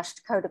an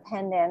enmeshed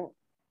codependent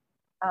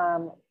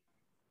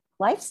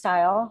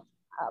lifestyle,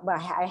 but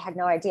I had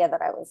no idea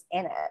that I was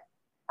in it.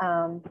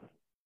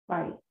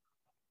 Right.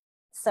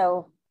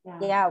 So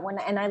yeah,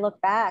 and I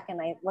look back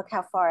and I look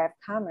how far I've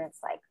come, and it's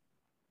like,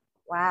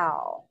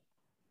 wow.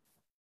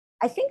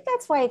 I think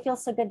that's why it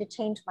feels so good to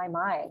change my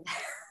mind.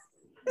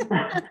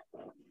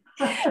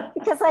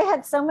 Because I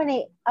had so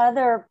many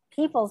other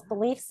people's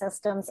belief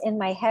systems in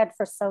my head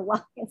for so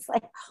long. It's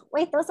like,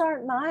 wait, those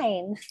aren't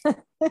mine.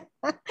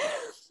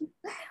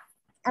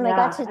 And I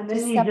got to and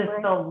then you just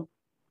feel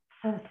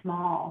so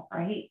small,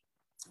 right?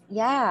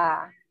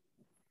 Yeah.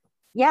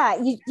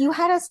 You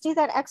had us do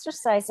that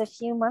exercise a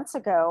few months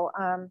ago,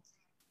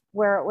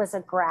 where it was a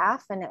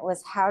graph, and it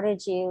was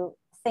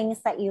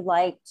things that you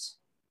liked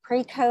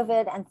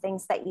pre-COVID and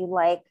things that you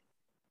like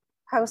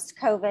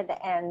post-COVID,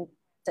 and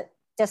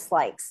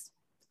dislikes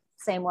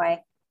same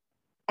way.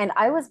 And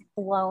I was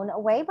blown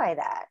away by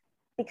that,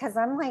 because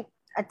I'm like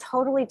a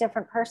totally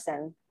different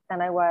person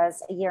than I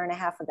was a year and a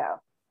half ago,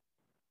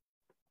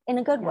 in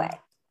a good way.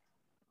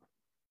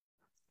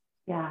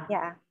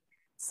 Yeah.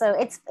 So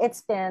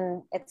it's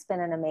been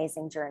an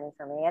amazing journey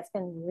for me. It's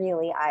been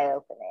really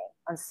eye-opening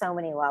on so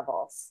many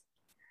levels.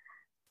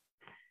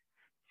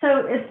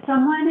 So if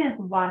someone is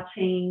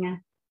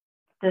watching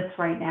this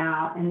right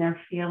now and they're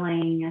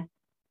feeling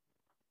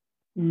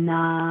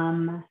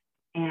numb,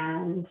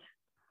 and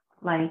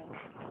like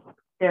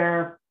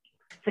their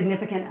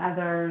significant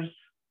others'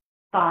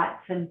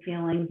 thoughts and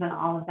feelings and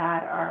all of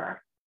that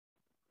are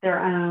their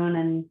own,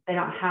 and they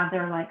don't have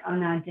their like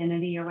own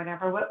identity or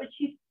whatever, what would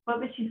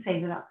you say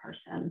to that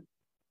person?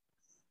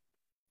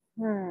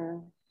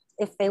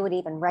 If they would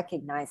even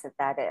recognize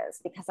that is,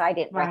 because I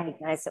didn't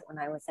recognize it when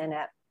I was in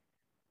it.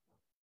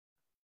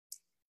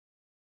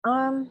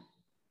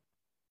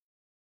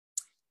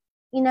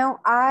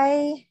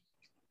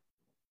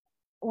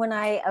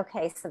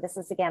 So this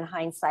is again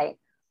hindsight.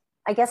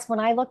 I guess when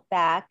I look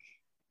back,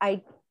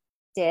 a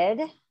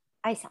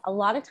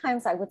lot of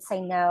times I would say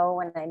no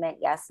when I meant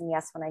yes, and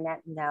yes when I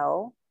meant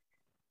no,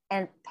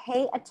 and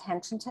pay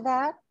attention to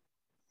that,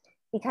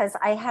 because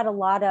I had a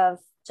lot of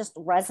just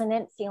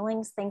resonant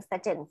feelings, things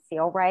that didn't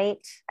feel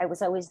right. I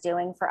was always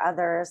doing for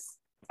others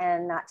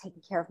and not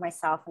taking care of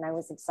myself, and I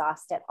was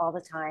exhausted all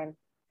the time.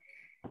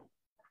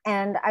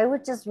 And I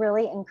would just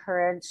really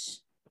encourage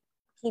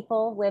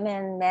people,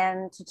 women,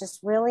 men, to just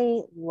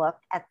really look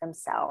at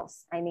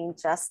themselves. I mean,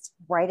 just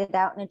write it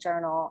out in a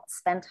journal,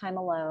 spend time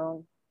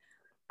alone,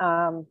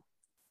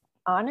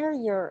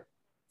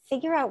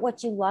 figure out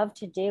what you love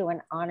to do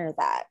and honor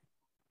that.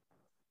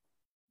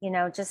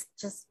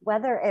 Just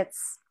whether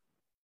it's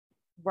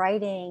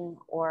writing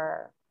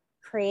or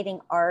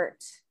creating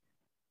art,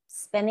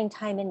 spending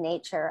time in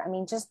nature. I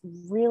mean, just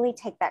really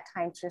take that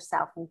time to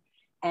yourself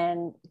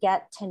and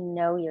get to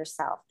know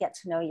yourself, get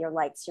to know your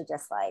likes, your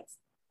dislikes.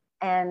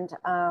 And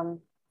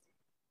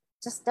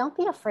just don't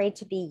be afraid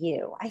to be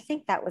you. I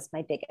think that was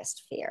my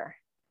biggest fear.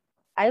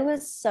 I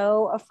was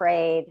so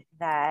afraid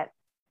that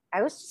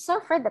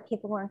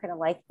people weren't going to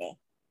like me.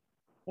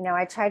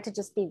 I tried to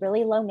just be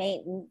really low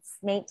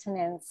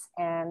maintenance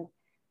and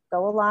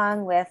go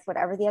along with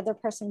whatever the other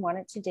person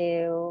wanted to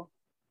do,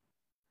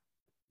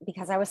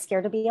 because I was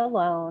scared to be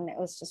alone. It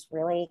was just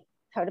really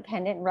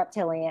codependent and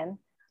reptilian.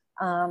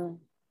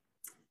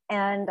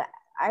 And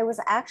I was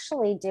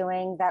actually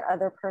doing that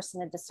other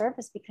person a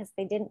disservice, because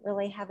they didn't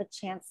really have a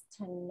chance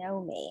to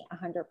know me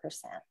 100%.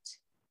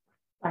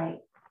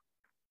 Right.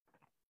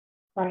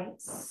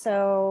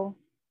 So,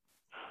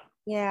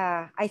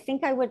 yeah, I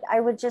think I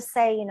would just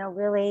say,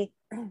 really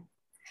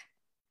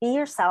be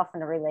yourself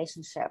in a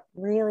relationship.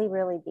 Really,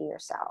 really be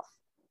yourself.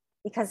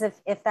 Because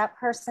if that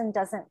person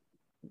doesn't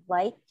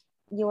like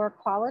your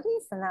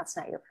qualities, then that's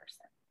not your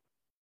person.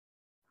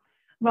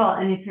 Well,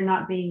 and if you're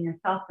not being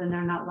yourself, then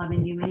they're not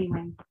loving you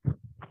anyway.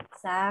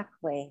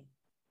 Exactly.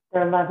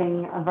 They're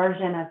loving a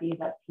version of you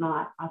that's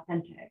not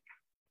authentic.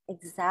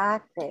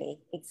 Exactly.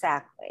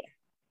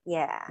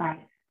 Yeah.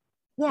 Right.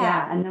 Yeah.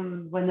 Yeah. And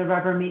then when the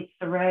rubber meets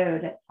the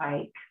road, it's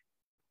like,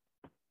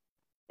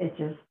 it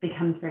just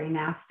becomes very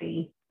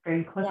nasty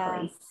very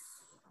quickly.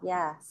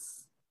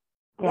 Yes.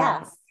 Yeah.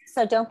 Yes.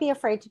 So don't be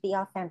afraid to be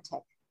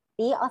authentic.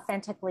 Be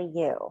authentically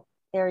you.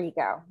 There you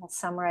go. We'll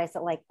summarize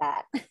it like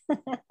that.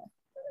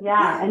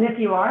 Yeah. And if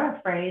you are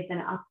afraid, then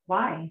ask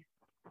why.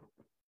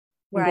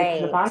 And get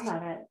to the bottom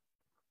of it.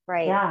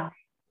 Right. Yeah.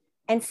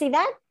 And see,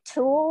 that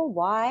tool,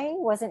 why,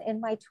 wasn't in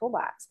my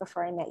toolbox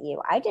before I met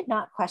you. I did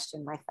not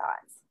question my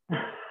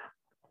thoughts.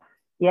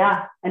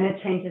 Yeah. And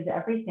it changes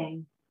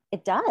everything.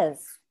 It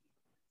does.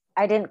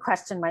 I didn't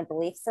question my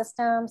belief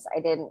systems. I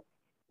didn't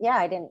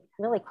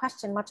really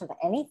question much of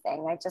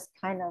anything. I just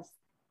kind of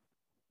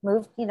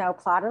moved,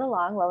 plodded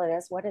along. Well, it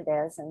is what it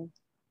is. And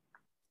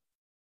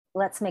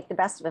let's make the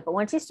best of it. But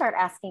once you start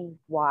asking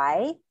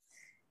why,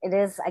 it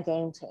is a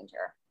game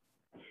changer.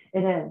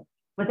 It is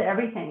with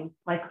everything.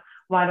 Like,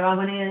 why do I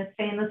want to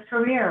stay in this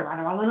career? Why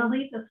do I want to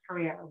leave this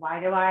career? Why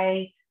do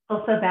I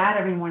feel so bad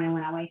every morning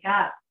when I wake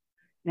up?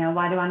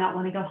 Why do I not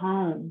want to go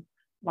home?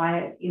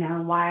 Why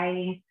am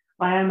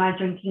I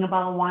drinking a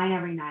bottle of wine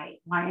every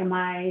night? Why am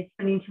I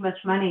spending too much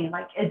money?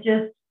 Like, it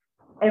just,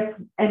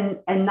 and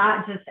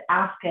not just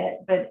ask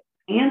it, but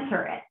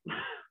answer it.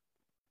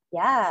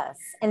 Yes.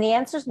 And the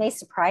answers may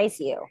surprise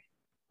you.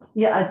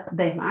 Yeah,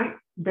 they might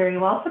very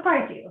well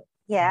surprise you.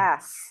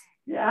 Yes.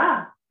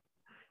 Yeah.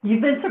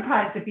 You've been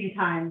surprised a few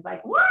times,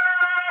 like, what?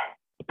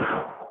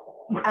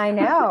 I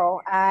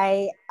know.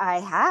 I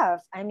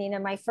have. I mean,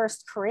 in my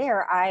first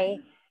career, I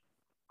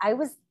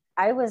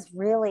was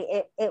really,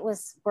 it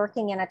was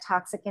working in a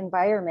toxic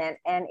environment,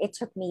 and it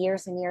took me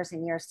years and years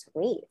and years to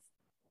leave.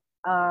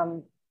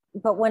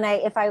 But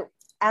if I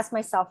asked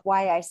myself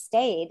why I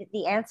stayed,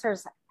 the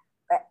answers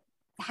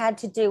had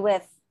to do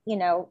with,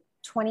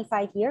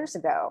 25 years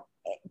ago.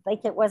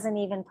 It wasn't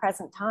even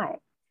present time.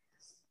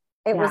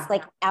 It was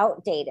like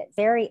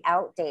very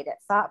outdated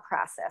thought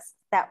process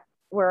that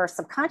were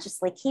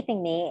subconsciously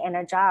keeping me in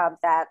a job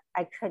that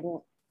I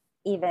couldn't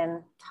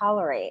even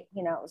tolerate.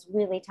 It was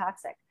really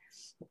toxic.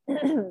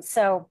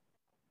 So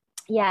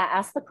yeah,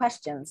 ask the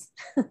questions.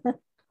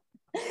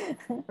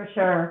 For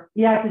sure.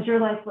 Yeah, because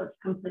your life looks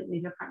completely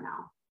different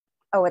now.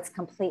 Oh, it's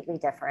completely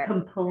different.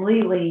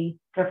 Completely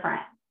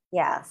different.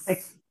 Yes.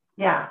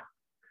 Yeah.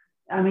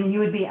 I mean, you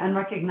would be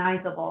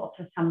unrecognizable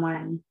to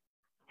someone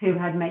who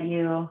had met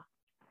you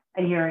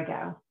a year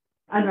ago.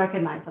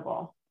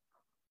 Unrecognizable.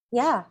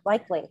 Yeah,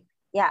 likely.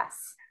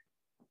 Yes.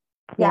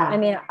 Yeah. I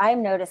mean,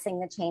 I'm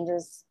noticing the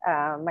changes.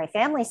 My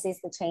family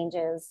sees the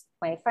changes.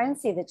 My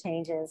friends see the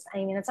changes.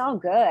 I mean, it's all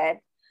good.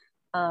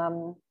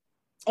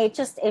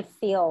 It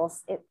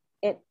feels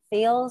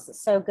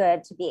so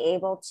good to be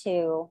able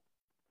to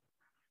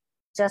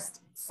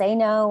just say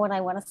no when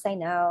I want to say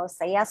no,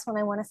 say yes when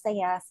I want to say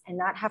yes, and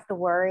not have to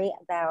worry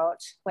about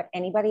what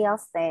anybody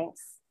else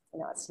thinks.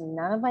 It's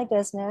none of my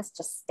business.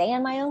 Just stay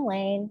in my own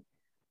lane.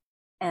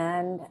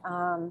 And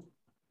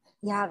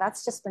yeah,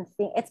 that's just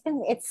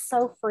it's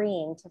so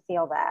freeing to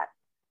feel that.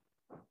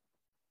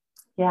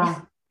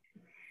 Yeah,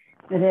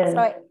 it is.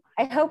 So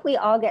I hope we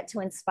all get to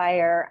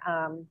inspire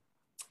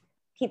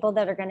people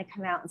that are going to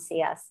come out and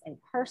see us in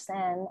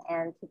person,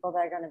 and people that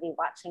are going to be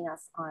watching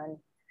us on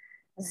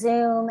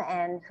Zoom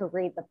and who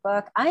read the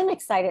book. I'm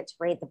excited to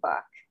read the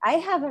book. I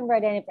haven't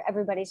read any of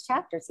everybody's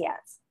chapters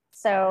yet.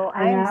 So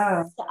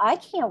I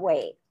can't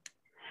wait.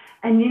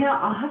 And,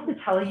 I'll have to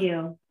tell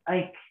you,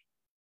 like,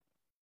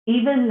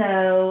 even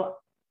though,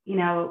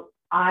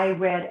 I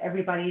read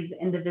everybody's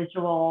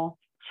individual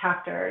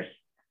chapters,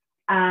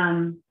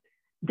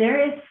 there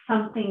is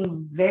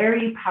something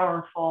very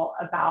powerful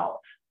about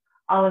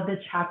all of the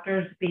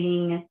chapters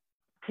being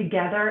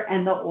together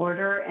and the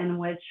order in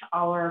which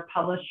our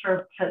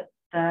publisher put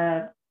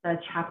the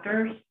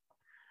chapters.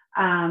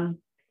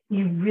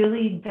 You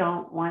really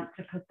don't want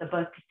to put the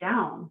book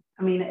down.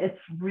 I mean, it's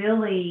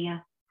really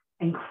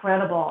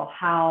incredible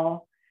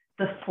how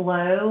the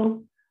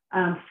flow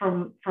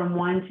from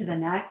one to the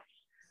next,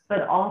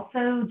 but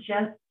also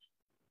just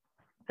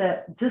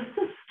the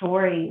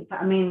stories.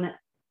 I mean,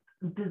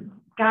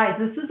 guys,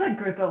 this is a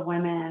group of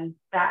women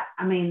that,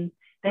 I mean,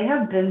 they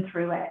have been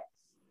through it.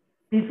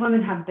 These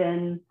women have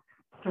been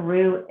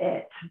through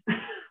it.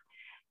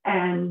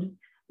 And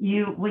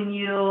when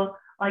you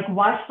like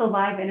watch the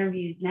live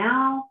interviews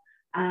now,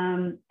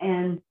 and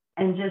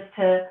just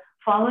to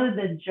follow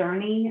the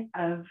journey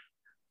of,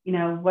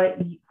 what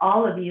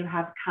all of you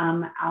have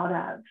come out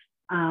of,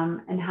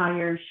 and how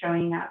you're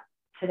showing up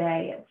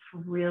today,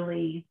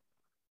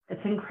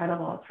 it's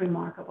incredible. It's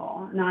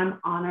remarkable. And I'm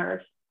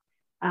honored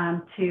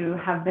to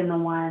have been the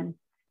one,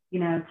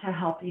 to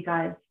help you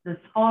guys this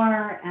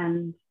far,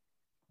 and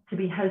to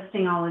be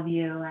hosting all of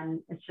you.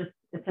 And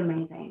it's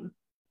amazing.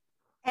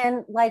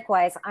 And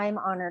likewise, I'm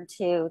honored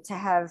to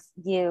have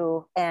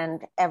you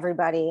and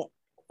everybody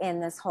in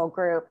this whole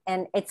group.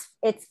 And it's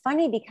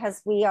funny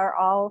because we're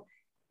all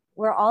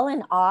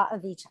in awe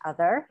of each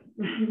other.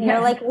 You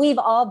know, like we've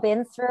all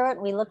been through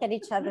it. We look at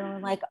each other and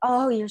we're like,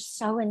 oh, you're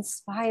so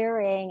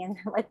inspiring. And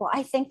they're like, well,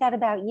 I think that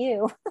about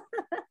you.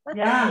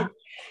 Yeah.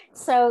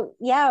 So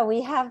yeah,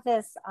 we have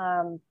this,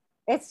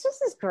 it's just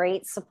this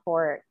great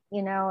support,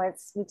 you know,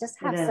 we just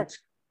have such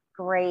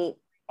great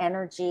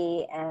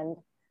energy, and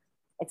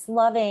it's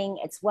loving,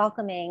 it's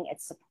welcoming,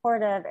 it's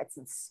supportive, it's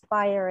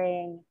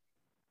inspiring.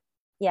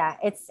 Yeah,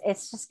 it's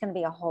just going to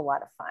be a whole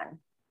lot of fun.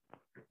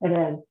 It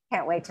is.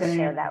 Can't wait to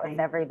share that with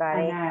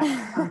everybody. I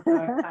know. I'm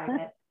so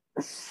excited.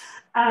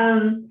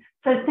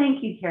 So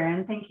thank you,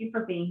 Karen. Thank you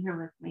for being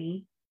here with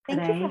me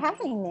today. Thank you for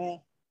having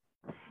me.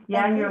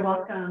 Yeah, you're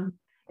welcome.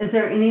 Is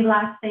there any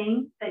last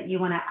thing that you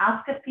want to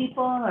ask of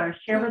people or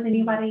share with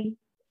anybody?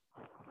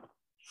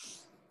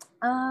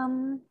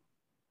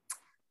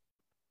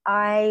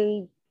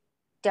 I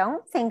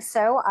don't think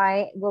so.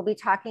 I will be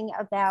talking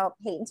about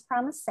Peyton's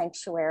Promise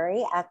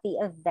Sanctuary at the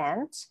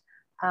event.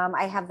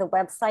 I have the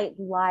website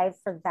live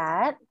for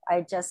that.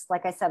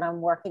 Like I said,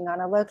 I'm working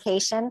on a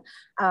location,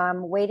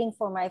 waiting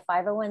for my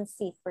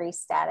 501c3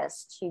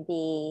 status to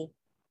be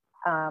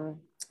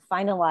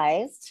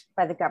finalized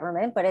by the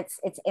government, but it's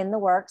in the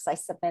works. I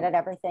submitted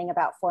everything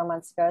about 4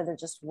 months ago. They're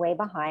just way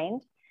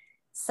behind.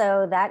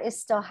 So that is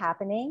still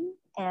happening.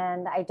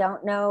 And I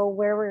don't know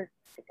where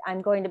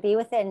I'm going to be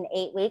with it in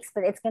 8 weeks,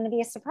 but it's going to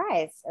be a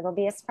surprise. It'll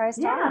be a surprise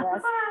to all of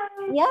us.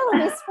 Yeah, it'll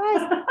be a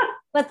surprise.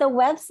 But the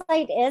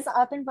website is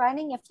up and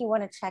running if you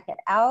want to check it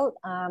out.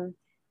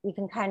 You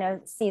can kind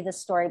of see the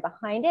story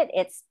behind it.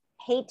 It's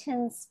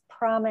Peyton's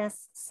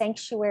Promise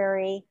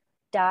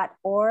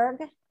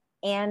Sanctuary.org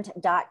and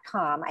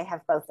 .com. I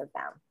have both of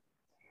them.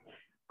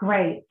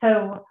 Great.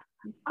 So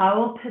I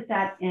will put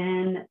that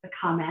in the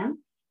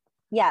comments.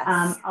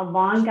 Yes.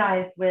 Along,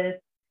 guys, with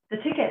the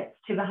tickets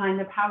to Behind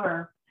the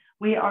Power.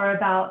 We are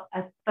about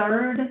a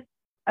third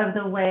of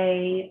the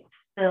way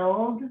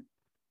filled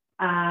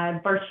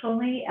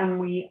virtually, and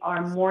we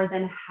are more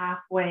than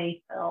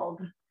halfway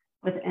filled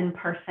with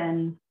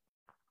in-person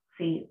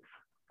seats.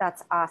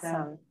 That's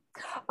awesome.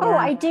 So, oh,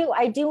 yeah.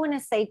 I do want to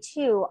say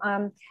too,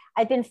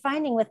 I've been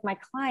finding with my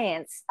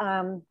clients,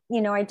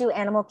 you know, I do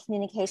animal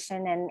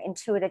communication and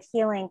intuitive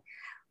healing,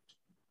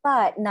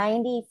 but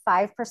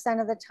 95%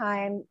 of the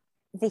time,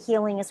 the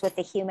healing is with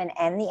the human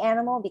and the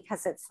animal,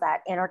 because it's that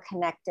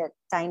interconnected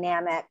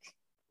dynamic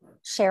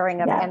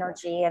sharing of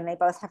energy, and they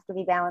both have to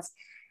be balanced.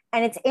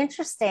 And it's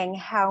interesting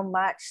how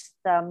much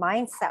the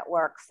mindset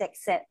work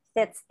fits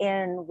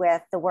in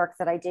with the work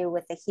that I do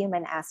with the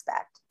human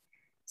aspect.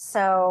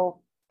 So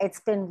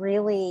it's been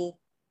really,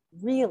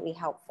 really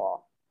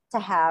helpful to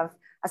have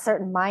a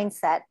certain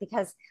mindset,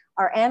 because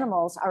our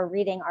animals are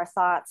reading our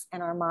thoughts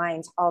and our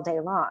minds all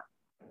day long.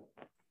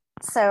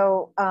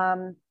 So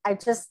I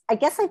guess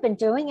I've been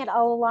doing it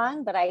all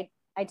along, but I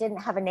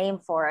didn't have a name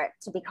for it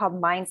to be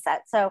called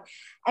mindset. So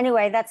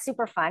anyway, that's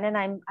super fun. And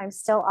I'm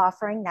still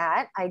offering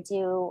that. I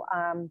do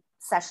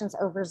sessions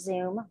over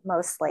Zoom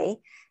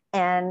mostly.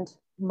 And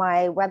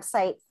my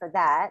website for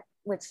that,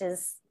 which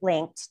is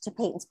linked to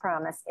Peyton's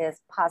Promise, is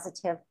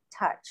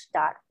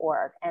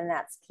positivetouch.org. And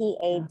that's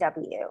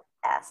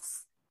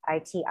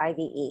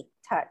PAWSITIVE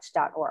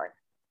touch.org.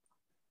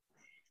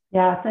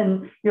 Yes.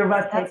 And your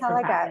website. That's all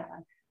I got.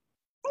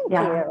 Thank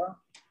you.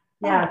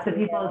 Yeah, so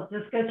people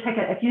just go check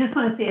it. If you just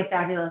want to see a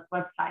fabulous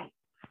website,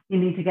 you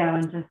need to go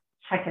and just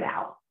check it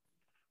out.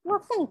 Well,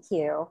 thank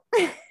you.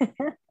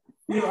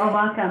 You are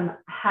welcome.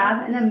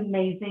 Have an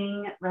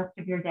amazing rest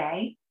of your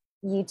day.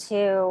 You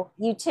too.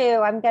 You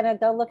too. I'm going to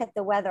go look at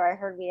the weather. I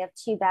heard we have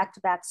 2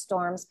 back-to-back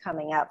storms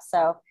coming up.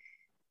 So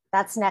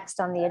that's next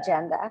on the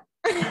agenda.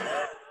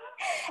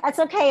 That's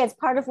okay. It's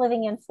part of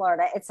living in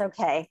Florida. It's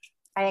okay.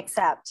 I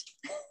accept.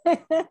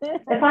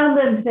 If I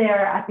lived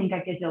there, I think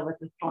I could deal with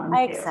the storm.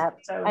 I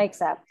accept. So. I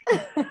accept.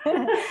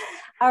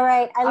 All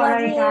right. I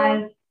love you.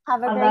 Guys.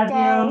 Have a great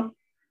day. You.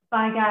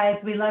 Bye,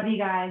 guys. We love you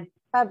guys.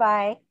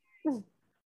 Bye-bye.